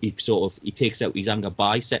 and he takes out his anger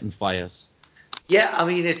by setting fires. Yeah, I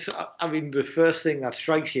mean, the first thing that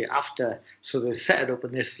strikes you after, so they set it up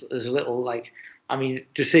in this little,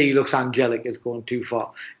 to say he looks angelic is going too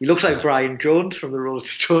far. He looks like Brian Jones from the Rolling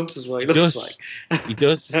Stones as well. He does. He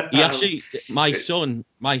does. He actually, my son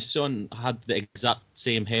had the exact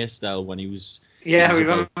same hairstyle when he was. Yeah, I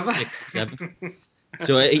remember. 6, 7.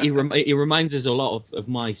 So he reminds us a lot of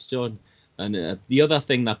my son. And the other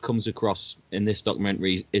thing that comes across in this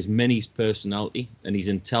documentary is Minnie's personality and his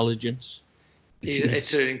intelligence.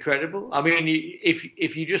 It's incredible. I mean,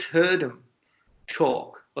 if you just heard him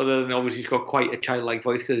talk, other than obviously he's got quite a childlike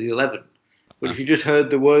voice because he's 11, but if you just heard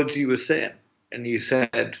the words he was saying, and you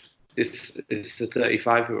said, this is a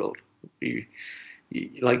 35-year-old,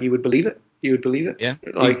 you would believe it. You would believe it. Yeah.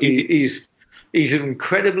 He's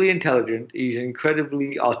incredibly intelligent. He's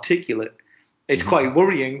incredibly articulate. It's quite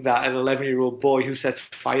worrying that an 11-year-old boy who sets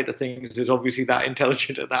fire to things is obviously that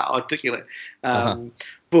intelligent and that articulate.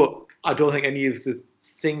 But I don't think any of the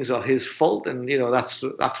things are his fault, and that's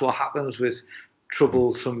what happens with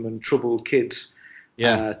troublesome and troubled kids.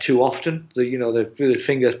 Too often, the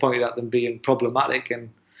fingers pointed at them being problematic, and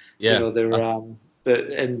and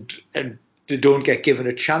they don't get given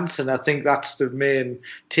a chance. And I think that's the main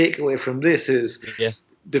takeaway from this is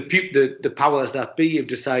the powers that be have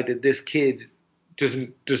decided this kid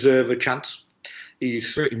doesn't deserve a chance.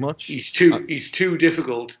 He's pretty much he's too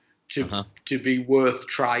difficult to be worth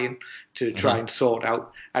trying to try and sort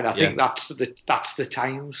out. And I think that's the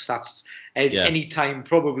times. That's any time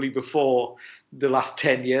probably before the last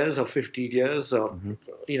 10 years or 15 years or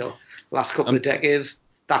last couple of decades.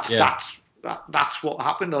 That's what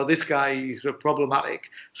happened. Or this guy is problematic,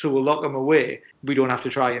 so we'll lock him away. We don't have to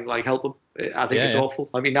try and help him. I think it's awful.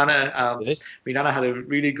 I mean, Nana had a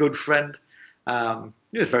really good friend.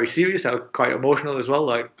 It was very serious. I was quite emotional as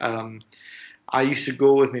well. I used to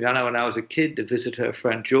go with Nana when I was a kid to visit her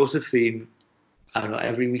friend Josephine, I don't know,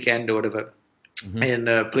 every weekend or whatever, in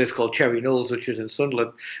a place called Cherry Knowles, which is in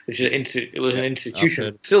Sunderland, which is an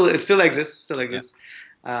institution. It still exists,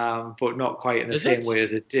 but not quite in the same way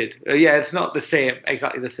as it did. It's not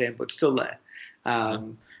exactly the same, but still there.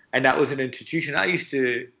 And that was an institution. I used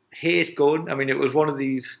to hate going. I mean, it was one of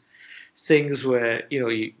these things where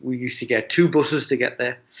we used to get 2 buses to get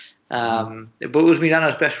there. But it was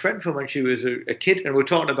Nana's best friend from when she was a kid, and we're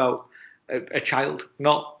talking about a child,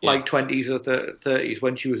 not like 20s or 30s,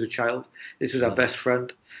 when she was a child. This was her best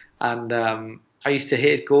friend. And I used to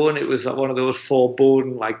hate going. It was like one of those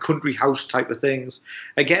foreboding, like country house type of things.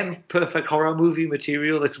 Again, perfect horror movie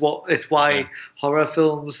material. It's why horror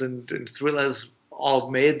films and thrillers are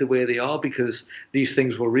made the way they are, because these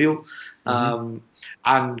things were real. And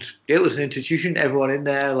it was an institution. Everyone in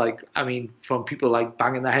there, like, I mean, from people like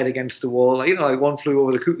banging their head against the wall, like, you know, like One Flew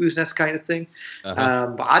Over the Cuckoo's Nest kind of thing.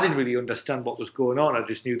 But I didn't really understand what was going on. I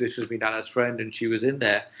just knew this was my Nana's friend, and she was in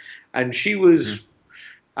there, and she was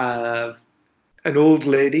an old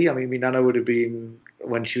lady. I mean, my Nana would have been,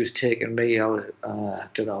 when she was taking me, I was, I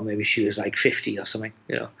don't know, maybe she was like 50 or something,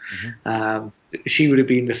 you know. She would have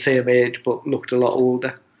been the same age, but looked a lot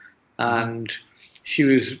older. And she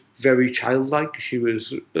was very childlike. She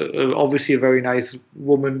was obviously a very nice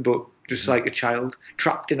woman, but just like a child,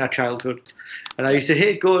 trapped in her childhood. And I used to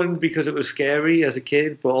hate going because it was scary as a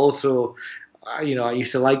kid, but also, you know, I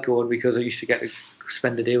used to like going because I used to get to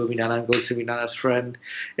spend the day with my Nana and go to see my Nana's friend.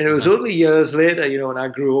 And it was only years later, you know, when I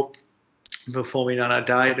grew up, before my Nana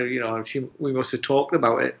died, you know, we must have talked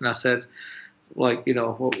about it. And I said, like, you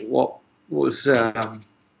know, what was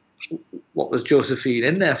Josephine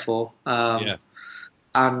in there for?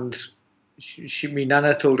 And my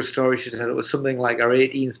Nana told a story. She said it was something like her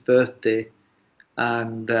 18th birthday,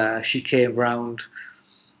 and she came round,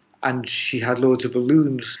 and she had loads of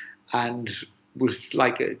balloons, and was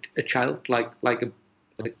like a child, like a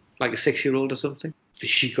 6-year-old or something.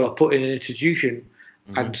 She got put in an institution,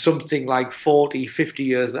 and something like 40, 50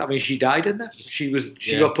 years. I mean, she died in there. She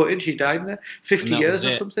got put in. She died in there. 50 years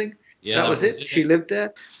or something. Yeah, that was it. She lived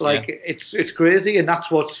there. Like it's crazy, and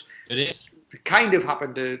that's what it is. Kind of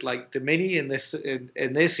happened to Minnie in this.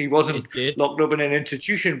 In this, he wasn't locked up in an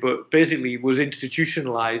institution, but basically was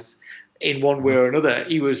institutionalized in one way or another.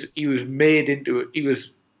 He was made into it. He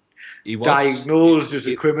was diagnosed as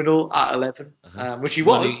a criminal at 11, which he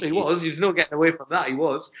was. He was. There's no getting away from that. He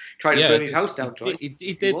was trying to burn his house down. He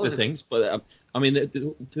did the things, but I mean,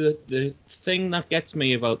 the thing that gets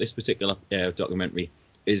me about this particular documentary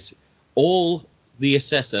is all the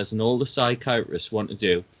assessors and all the psychiatrists want to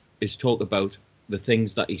do is talk about the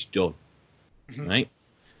things that he's done, right?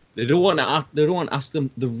 They don't want to ask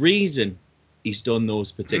them the reason he's done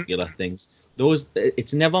those particular things.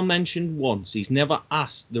 It's never mentioned once. He's never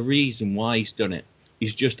asked the reason why he's done it.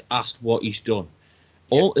 He's just asked what he's done.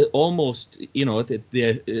 Almost, you know,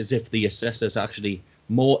 as if the assessor's actually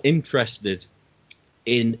more interested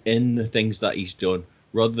in the things that he's done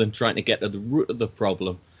rather than trying to get to the root of the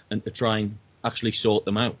problem and to try and actually sort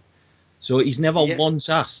them out. So he's never once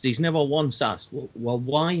asked. Well,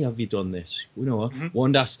 why have you done this? You know, we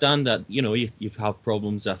understand that, you know, you've had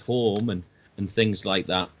problems at home and things like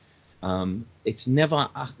that. It's never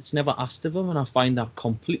asked of them, and I find that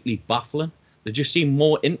completely baffling. They just seem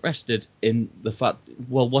more interested in the fact,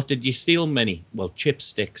 well, what did you steal, Minnie? Well,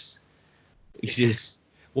 chipsticks. He says,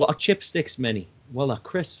 what are chipsticks, Minnie? Well, they're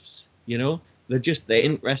crisps, you know? They're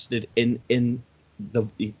interested in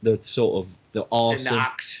the sort of the arson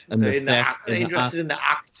and the theft. They're interested in the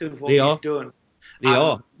act of what he's done. They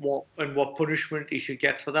are. What punishment he should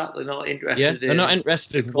get for that. They're not interested in they're not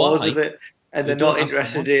interested the cause of it. And they're not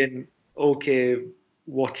interested in, okay,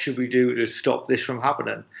 what should we do to stop this from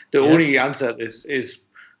happening? The only answer is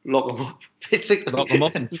lock them up, basically. Lock them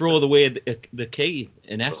up and throw away the key,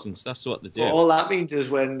 in essence. That's what they do. Well, all that means is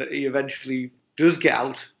when he eventually does get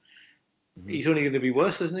out, he's only going to be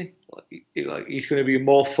worse, isn't he? He's going to be a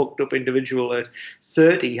more fucked up individual at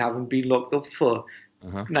 30, having been locked up for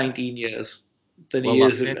 19 years, than he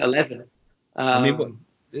is at 11.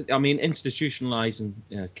 I mean, institutionalizing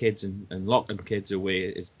kids and locking kids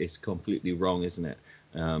away is completely wrong, isn't it?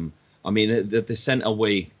 I mean, the centre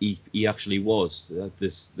way he actually was,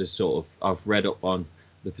 this sort of, I've read up on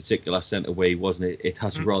the particular centre way, wasn't it? It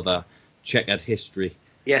has rather checkered history.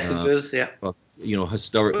 Yes, it does, yeah. But, you know,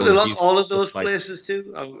 historical. Well, all of those places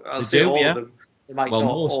too. I'll say all of them. They might not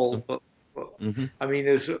all, but I mean,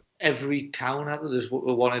 there's every town out there. There's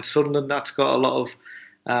one in Sunderland that's got a lot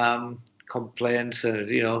of complaints, and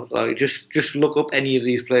you know, like just look up any of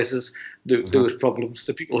these places. There was problems.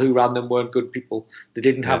 The people who ran them weren't good people. They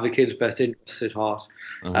didn't have the kids' best interests at heart.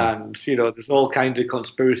 And you know, there's all kinds of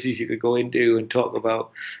conspiracies you could go into and talk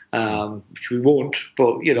about, which we won't.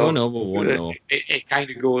 But you know, it kind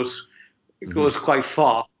of goes quite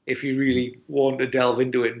far if you really want to delve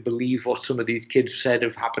into it and believe what some of these kids said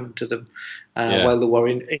have happened to them while they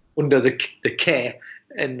were under the care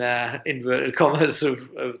in inverted commas of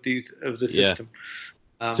the system.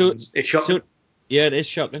 It's shocking. It is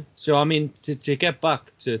shocking. So I mean, to get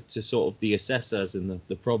back to sort of the assessors and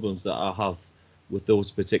the problems that I have with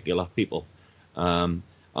those particular people.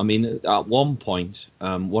 I mean, at one point,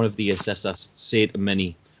 one of the assessors said to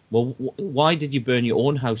Minnie, well, why did you burn your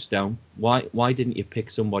own house down? Why didn't you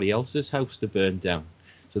pick somebody else's house to burn down?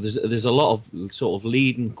 So there's a lot of sort of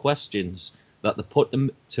leading questions that they put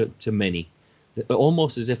them to Minnie,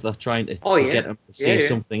 almost as if they're trying to get them to say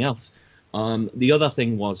something else. The other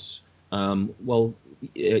thing was,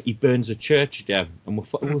 he burns a church down, and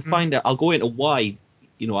we'll find out. I'll go into why,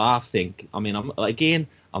 I think. I mean,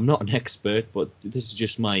 I'm not an expert, but this is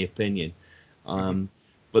just my opinion.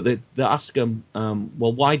 But they ask him,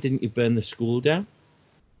 well, why didn't you burn the school down?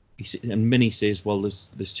 And Minnie says, well,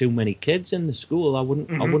 there's too many kids in the school. I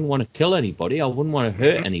wouldn't want to kill anybody. I wouldn't want to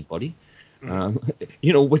hurt anybody.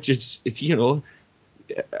 Which is,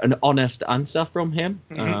 an honest answer from him.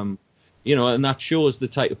 And that shows the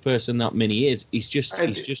type of person that Minnie is. He's just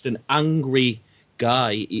an angry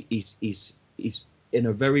guy. He's in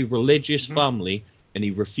a very religious family, and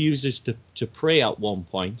he refuses to pray at one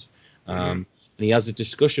point. And he has a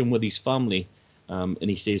discussion with his family. And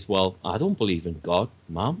he says, well, I don't believe in God,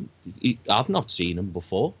 Mom. I've not seen him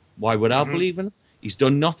before. Why would I believe in him? He's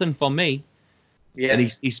done nothing for me. Yeah. And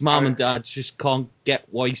his mom and dad just can't get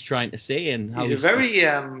what he's trying to say. And how he's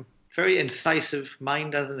a very incisive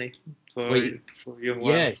mind, hasn't he? For a young man.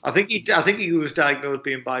 Yeah. I think he was diagnosed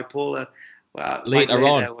being bipolar later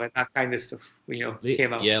on. When that kind of stuff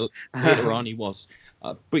came out. Yeah, later on he was.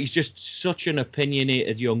 But he's just such an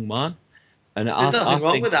opinionated young man. And there's nothing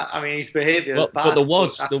wrong with that. I mean, his behaviour is bad. But there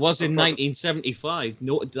was in 1975.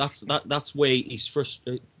 No, that's where he's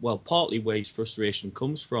partly where his frustration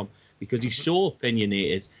comes from, because he's so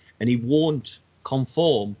opinionated and he won't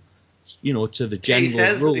conform, to the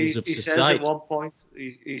general rules of society. He says at one point,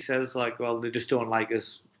 he says well, they just don't like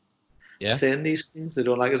us saying these things. They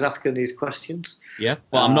don't like us asking these questions. Yeah,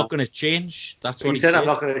 but I'm not going to change. That's what he said. I'm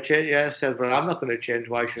not going to change. Yeah, he said, but I'm not going to change.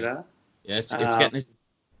 Why should I? Yeah, it's getting.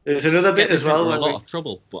 There's another bit as well. A lot of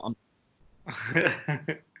trouble, but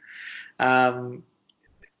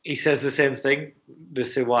he says the same thing. They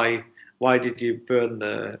say, why did you burn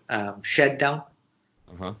the shed down?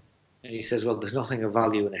 And he says, well, there's nothing of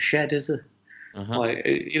value in a shed, is there?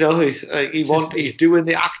 He's doing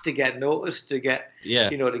the act to get noticed, to get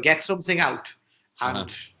to get something out,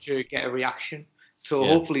 and to get a reaction. So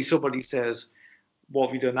hopefully somebody says, what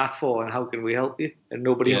have you done that for, and how can we help you? And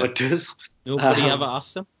nobody ever does. Nobody ever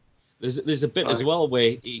asks him. There's a bit as well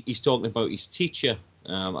where he's talking about his teacher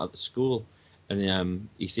at the school, and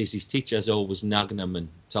he says his teacher's always nagging him and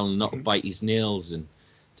telling him not to bite his nails and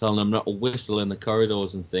telling him not to whistle in the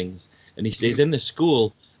corridors and things. And he says in the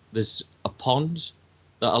school there's a pond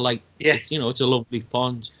that are like, it's a lovely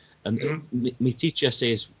pond, and my teacher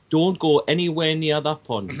says, don't go anywhere near that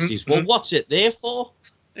pond. He says, well, what's it there for?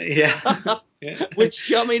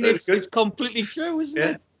 Which, I mean, it's completely true, isn't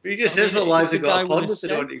it? He just says, well, why has it got a pond that they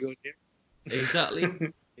don't want to go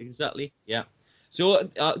near? Exactly, yeah. So,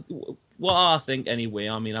 what I think anyway,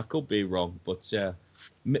 I mean, I could be wrong, but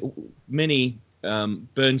Minnie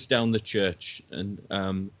burns down the church,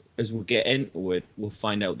 and as we get into it, we'll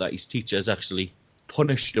find out that his teacher has actually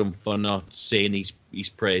punished him for not saying his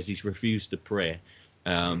prayers. He's refused to pray,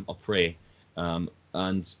 or pray,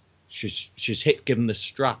 and she's given the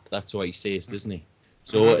strap. That's what he says, doesn't he?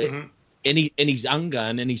 So in his anger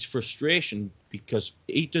and in his frustration, because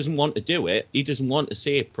he doesn't want to do it, he doesn't want to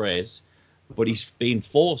say prayers, but he's being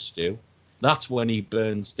forced to. That's when he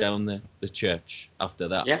burns down the church. After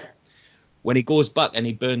that, when he goes back and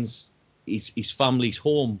he burns his family's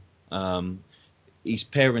home, his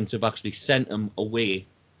parents have actually sent him away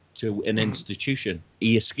to an institution.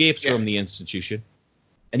 He escapes from the institution.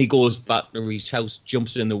 And he goes back to his house,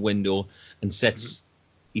 jumps in the window, and sets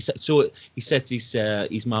his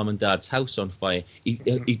mum and dad's house on fire. He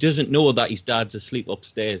doesn't know that his dad's asleep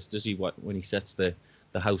upstairs, does he? When he sets the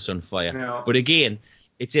house on fire. No. But again,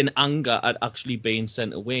 it's in anger at actually being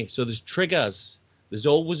sent away. So there's triggers. There's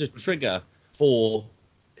always a trigger for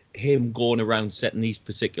him going around setting these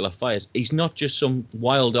particular fires. He's not just some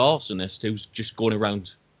wild arsonist who's just going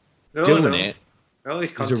around doing it. No,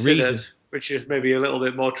 he's considered, which is maybe a little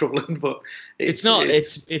bit more troubling, but it's not.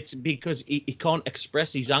 It's because he can't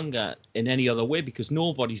express his anger in any other way because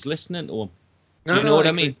nobody's listening to him. You know what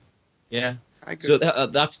I mean? Yeah. So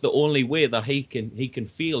that's the only way that he can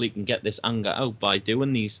feel he can get this anger out, by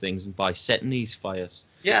doing these things and by setting these fires.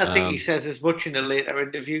 Yeah, I think he says as much in a later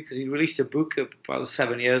interview, because he released a book about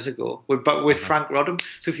 7 years ago with Frank Rodham.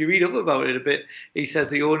 So if you read up about it a bit, he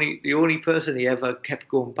says the only person he ever kept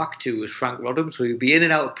going back to was Frank Rodham. So he'd be in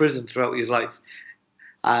and out of prison throughout his life.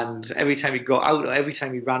 And every time he got out, or every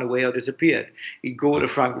time he ran away or disappeared, he'd go to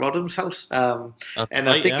Frank Rodham's house. And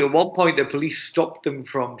I think at one point the police stopped them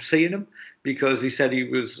from seeing him because he said he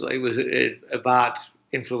was a bad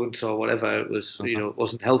influence or whatever. It was, it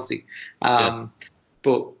wasn't healthy.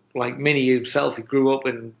 But like Minnie himself, he grew up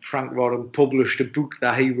and Frank Rodham published a book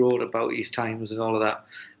that he wrote about his times and all of that.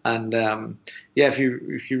 And if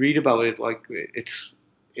you read about it, like it's.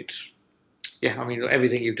 Yeah, I mean,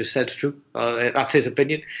 everything you've just said is true. That's his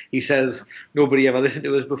opinion. He says nobody ever listened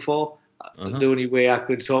to us before. The only way I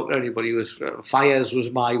could talk to anybody was fires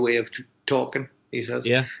was my way of talking, he says.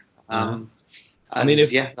 Yeah. I mean,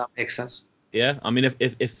 that makes sense. Yeah, I mean,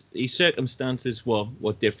 if his circumstances were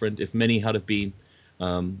different, if Minnie had been,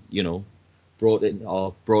 brought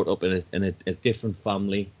up in a different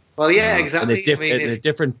family. Well, yeah, exactly. In a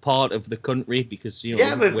different part of the country, because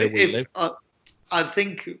where we live. I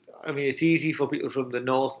think, it's easy for people from the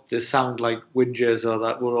north to sound like whingers or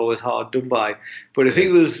that we're always hard done by. But if he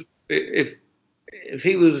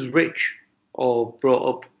was rich or brought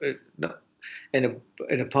up in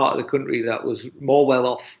a part of the country that was more well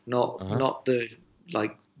off, not the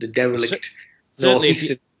derelict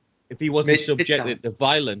northeastern. If he wasn't subjected to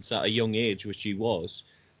violence at a young age, which he was,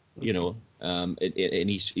 and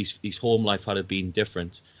his home life had been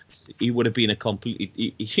different, he would have been a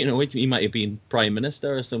completely, he might have been prime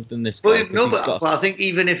minister or something. But I think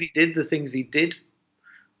even if he did the things he did,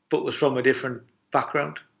 but was from a different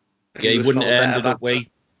background, he wouldn't have ended up where.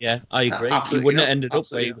 Yeah, I agree. He wouldn't have ended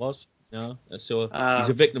up where he was. No, so he's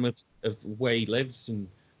a victim of where he lives and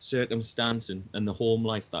circumstance and the home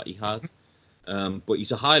life that he had. But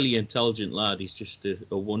he's a highly intelligent lad. He's just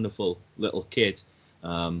a wonderful little kid.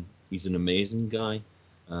 He's an amazing guy.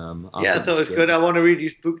 I thought it was good. I want to read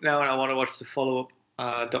his book now, and I want to watch the follow-up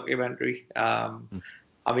documentary.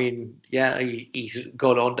 He's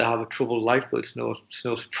gone on to have a troubled life, but it's no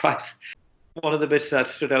surprise. One of the bits that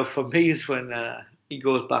stood out for me is when he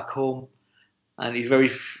goes back home, and he's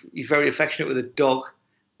very affectionate with a dog,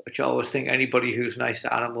 which I always think anybody who's nice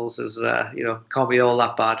to animals is can't be all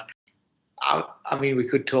that bad. I mean, we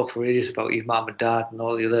could talk for ages about his mum and dad and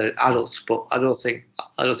all the other adults, but I don't think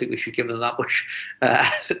we should give them that much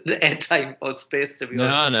airtime or space, to be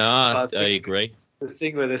honest. No, I agree. The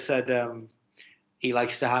thing where they said he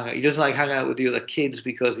likes to hang out. He doesn't like hanging out with the other kids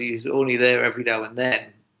because he's only there every now and then.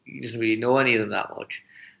 He doesn't really know any of them that much.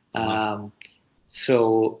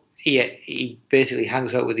 So he basically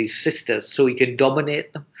hangs out with his sisters so he can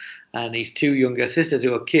dominate them. And his two younger sisters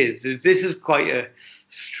who are kids. This is quite a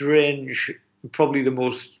strange, probably the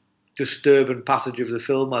most disturbing passage of the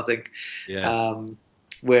film, I think,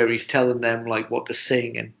 where he's telling them like what to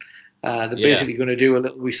sing, and they're basically going to do a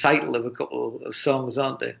little recital of a couple of songs,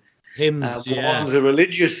 aren't they? Hymns. One's a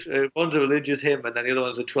religious hymn, and then the other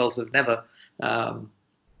one's the 12th of Never.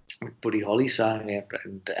 Buddy Holly sang it,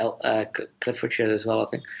 and Cliff Richard as well, I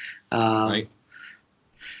think. Right.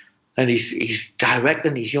 And he's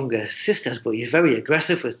directing his younger sisters, but he's very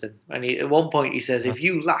aggressive with them. And at one point he says, if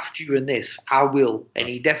you laugh during this, I will. And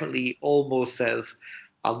he definitely almost says,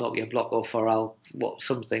 I'll knock your block off or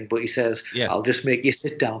something. But he says, I'll just make you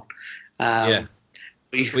sit down. But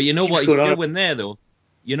you know what he's doing there, though?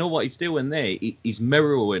 You know what he's doing there? He's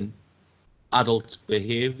mirroring adult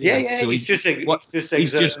behaviour. So he's just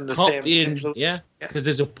copying, because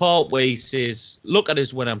there's a part where he says, "Look at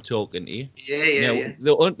us when I'm talking to you."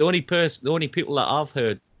 The only people that I've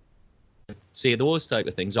heard say those type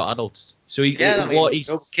of things are adults. So no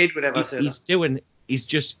kid would ever say he's that. doing, he's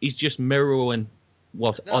just mirroring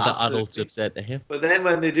what other adults have said to him. But then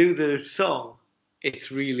when they do the song, it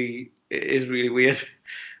is really weird.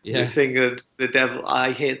 They sing the devil.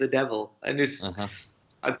 I hate the devil, and it's.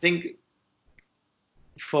 I think.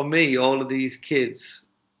 For me, all of these kids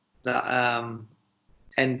that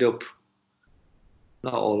end up,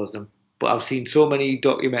 not all of them, but I've seen so many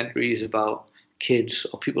documentaries about kids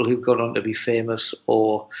or people who've gone on to be famous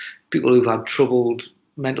or people who've had troubled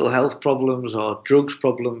mental health problems or drugs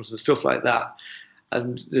problems and stuff like that.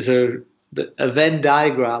 And there's a Venn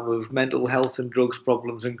diagram of mental health and drugs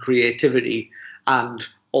problems and creativity, and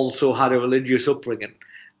also had a religious upbringing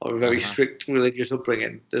or a very strict religious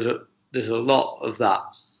upbringing. There's a lot of that.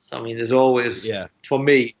 I mean, there's always, for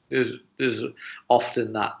me, there's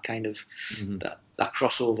often that kind of that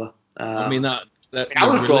crossover. I mean, I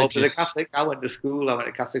was brought up as a Catholic. I went to school. I went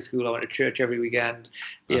to Catholic school. I went to church every weekend.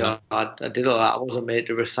 You know, I did all that. I wasn't made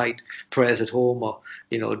to recite prayers at home or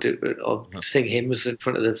sing hymns in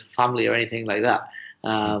front of the family or anything like that.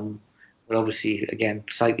 But obviously, again,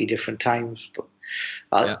 slightly different times. But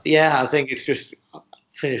I think it's just. I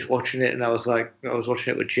finished watching it, and I was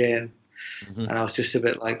watching it with Jane. And I was just a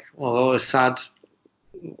bit like, well, it's sad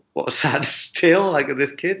what a sad tale. Like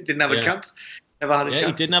this kid didn't have a chance. Never had a chance.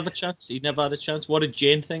 He didn't have a chance. He never had a chance. What did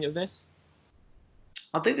Jane think of this?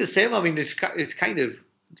 I think the same. I mean, it's kind of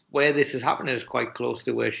where this is happening is quite close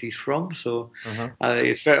to where she's from. So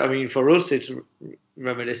it's fair. I mean, for us, it's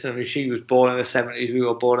reminiscent. I mean, she was born in the 70s. We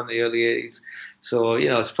were born in the early 80s. So,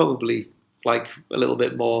 it's probably like a little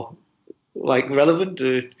bit more like relevant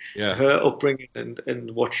to her upbringing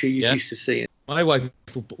and what she used to see. My wife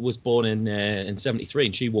was born in 73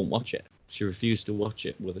 and she won't watch it. She refused to watch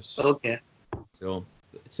it with us. Okay. So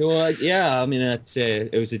I mean,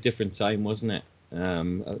 it was a different time, wasn't it?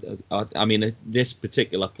 I mean, this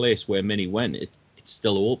particular place where Minnie went, it's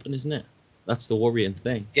still open, isn't it? That's the worrying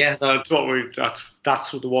thing. Yeah, that's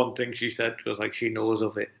the one thing she said was like she knows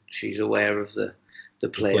of it. She's aware of the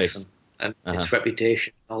place. And its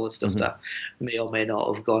reputation, and all the stuff that may or may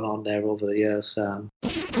not have gone on there over the years.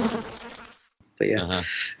 But a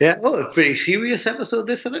pretty serious episode,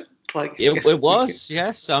 this, isn't it? Like it was,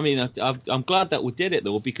 yes. I mean, I'm glad that we did it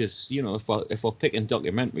though, because if we're picking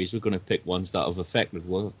documentaries, we're going to pick ones that have affected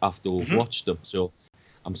us after we've watched them. So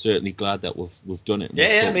I'm certainly glad that we've done it.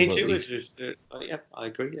 Me too. It's just, I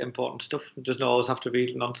agree. Important stuff. It doesn't always have to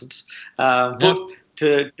be nonsense. But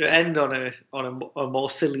to end on a more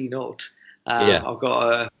silly note, I've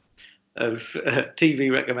got a TV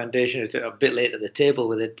recommendation. It's a bit late at the table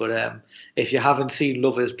with it, but if you haven't seen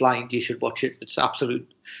Love Is Blind, you should watch it. It's absolute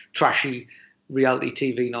trashy reality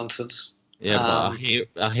TV nonsense. Yeah, but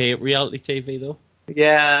I hate reality TV though.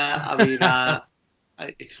 Yeah, I mean,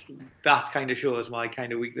 it's that kind of show is my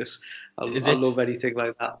kind of weakness. I love anything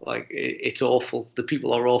like that. Like it's awful. The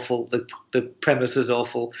people are awful. The premise is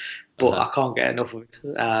awful, but I can't get enough of it.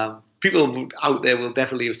 People out there will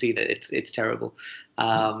definitely have seen it. It's terrible.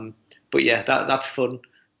 But yeah, that's fun.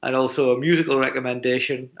 And also a musical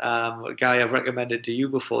recommendation. A guy I've recommended to you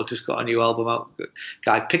before just got a new album out. A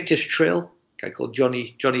guy Pictures Trail, a guy called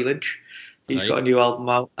Johnny Lynch. He's got a new album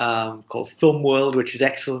out called Thumb World, which is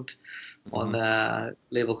excellent, on a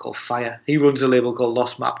label called Fire. He runs a label called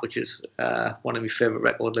Lost Map, which is one of my favourite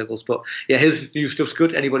record labels. But yeah, his new stuff's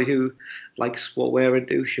good. Anybody who likes what we're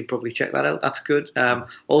into should probably check that out. That's good.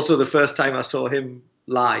 Also, the first time I saw him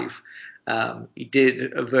live, he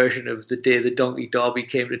did a version of The Day the Donkey Derby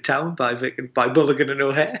Came to Town by Mulligan and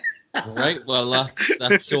O'Hare. Right, well,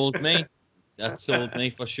 that sold me. That sold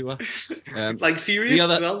me for sure. Like serious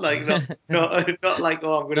as well, like not like,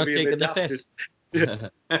 oh, I'm going to be taking a bit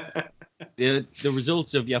the piss. The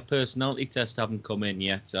results of your personality test haven't come in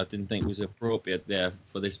yet, so I didn't think it was appropriate there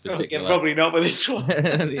for this particular. Yeah, probably not with this one.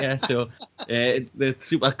 Yeah, so the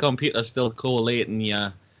supercomputer's still collating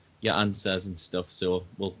your answers and stuff, so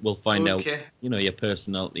we'll find out, your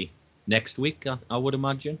personality next week, I would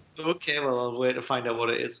imagine. Okay, well, I'll wait to find out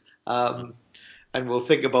what it is. And we'll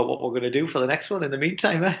think about what we're going to do for the next one in the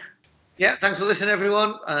meantime. Yeah, thanks for listening,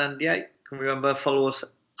 everyone. And yeah, you can remember, follow us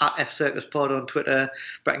at F Circus Pod on Twitter,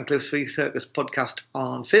 Brecon Cliffs Free Circus Podcast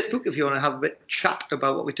on Facebook if you want to have a bit chat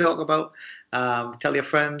about what we talk about. Tell your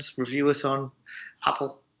friends, review us on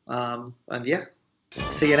Apple. And yeah,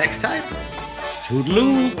 see you next time.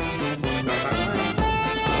 Toodaloo.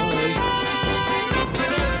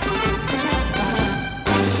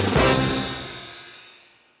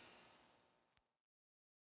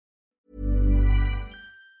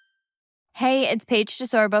 Hey, it's Paige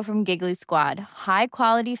DeSorbo from Giggly Squad. High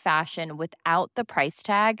quality fashion without the price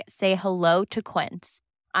tag. Say hello to Quince.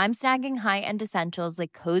 I'm snagging high-end essentials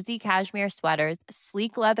like cozy cashmere sweaters,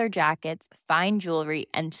 sleek leather jackets, fine jewelry,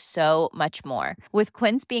 and so much more. With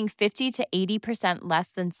Quince being 50 to 80%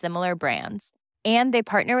 less than similar brands. And they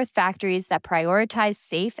partner with factories that prioritize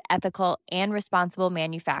safe, ethical, and responsible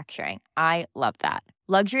manufacturing. I love that.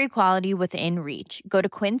 Luxury quality within reach. Go to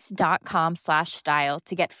quince.com/style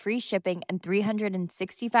to get free shipping and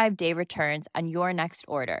 365-day returns on your next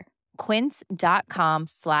order.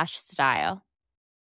 Quince.com/style.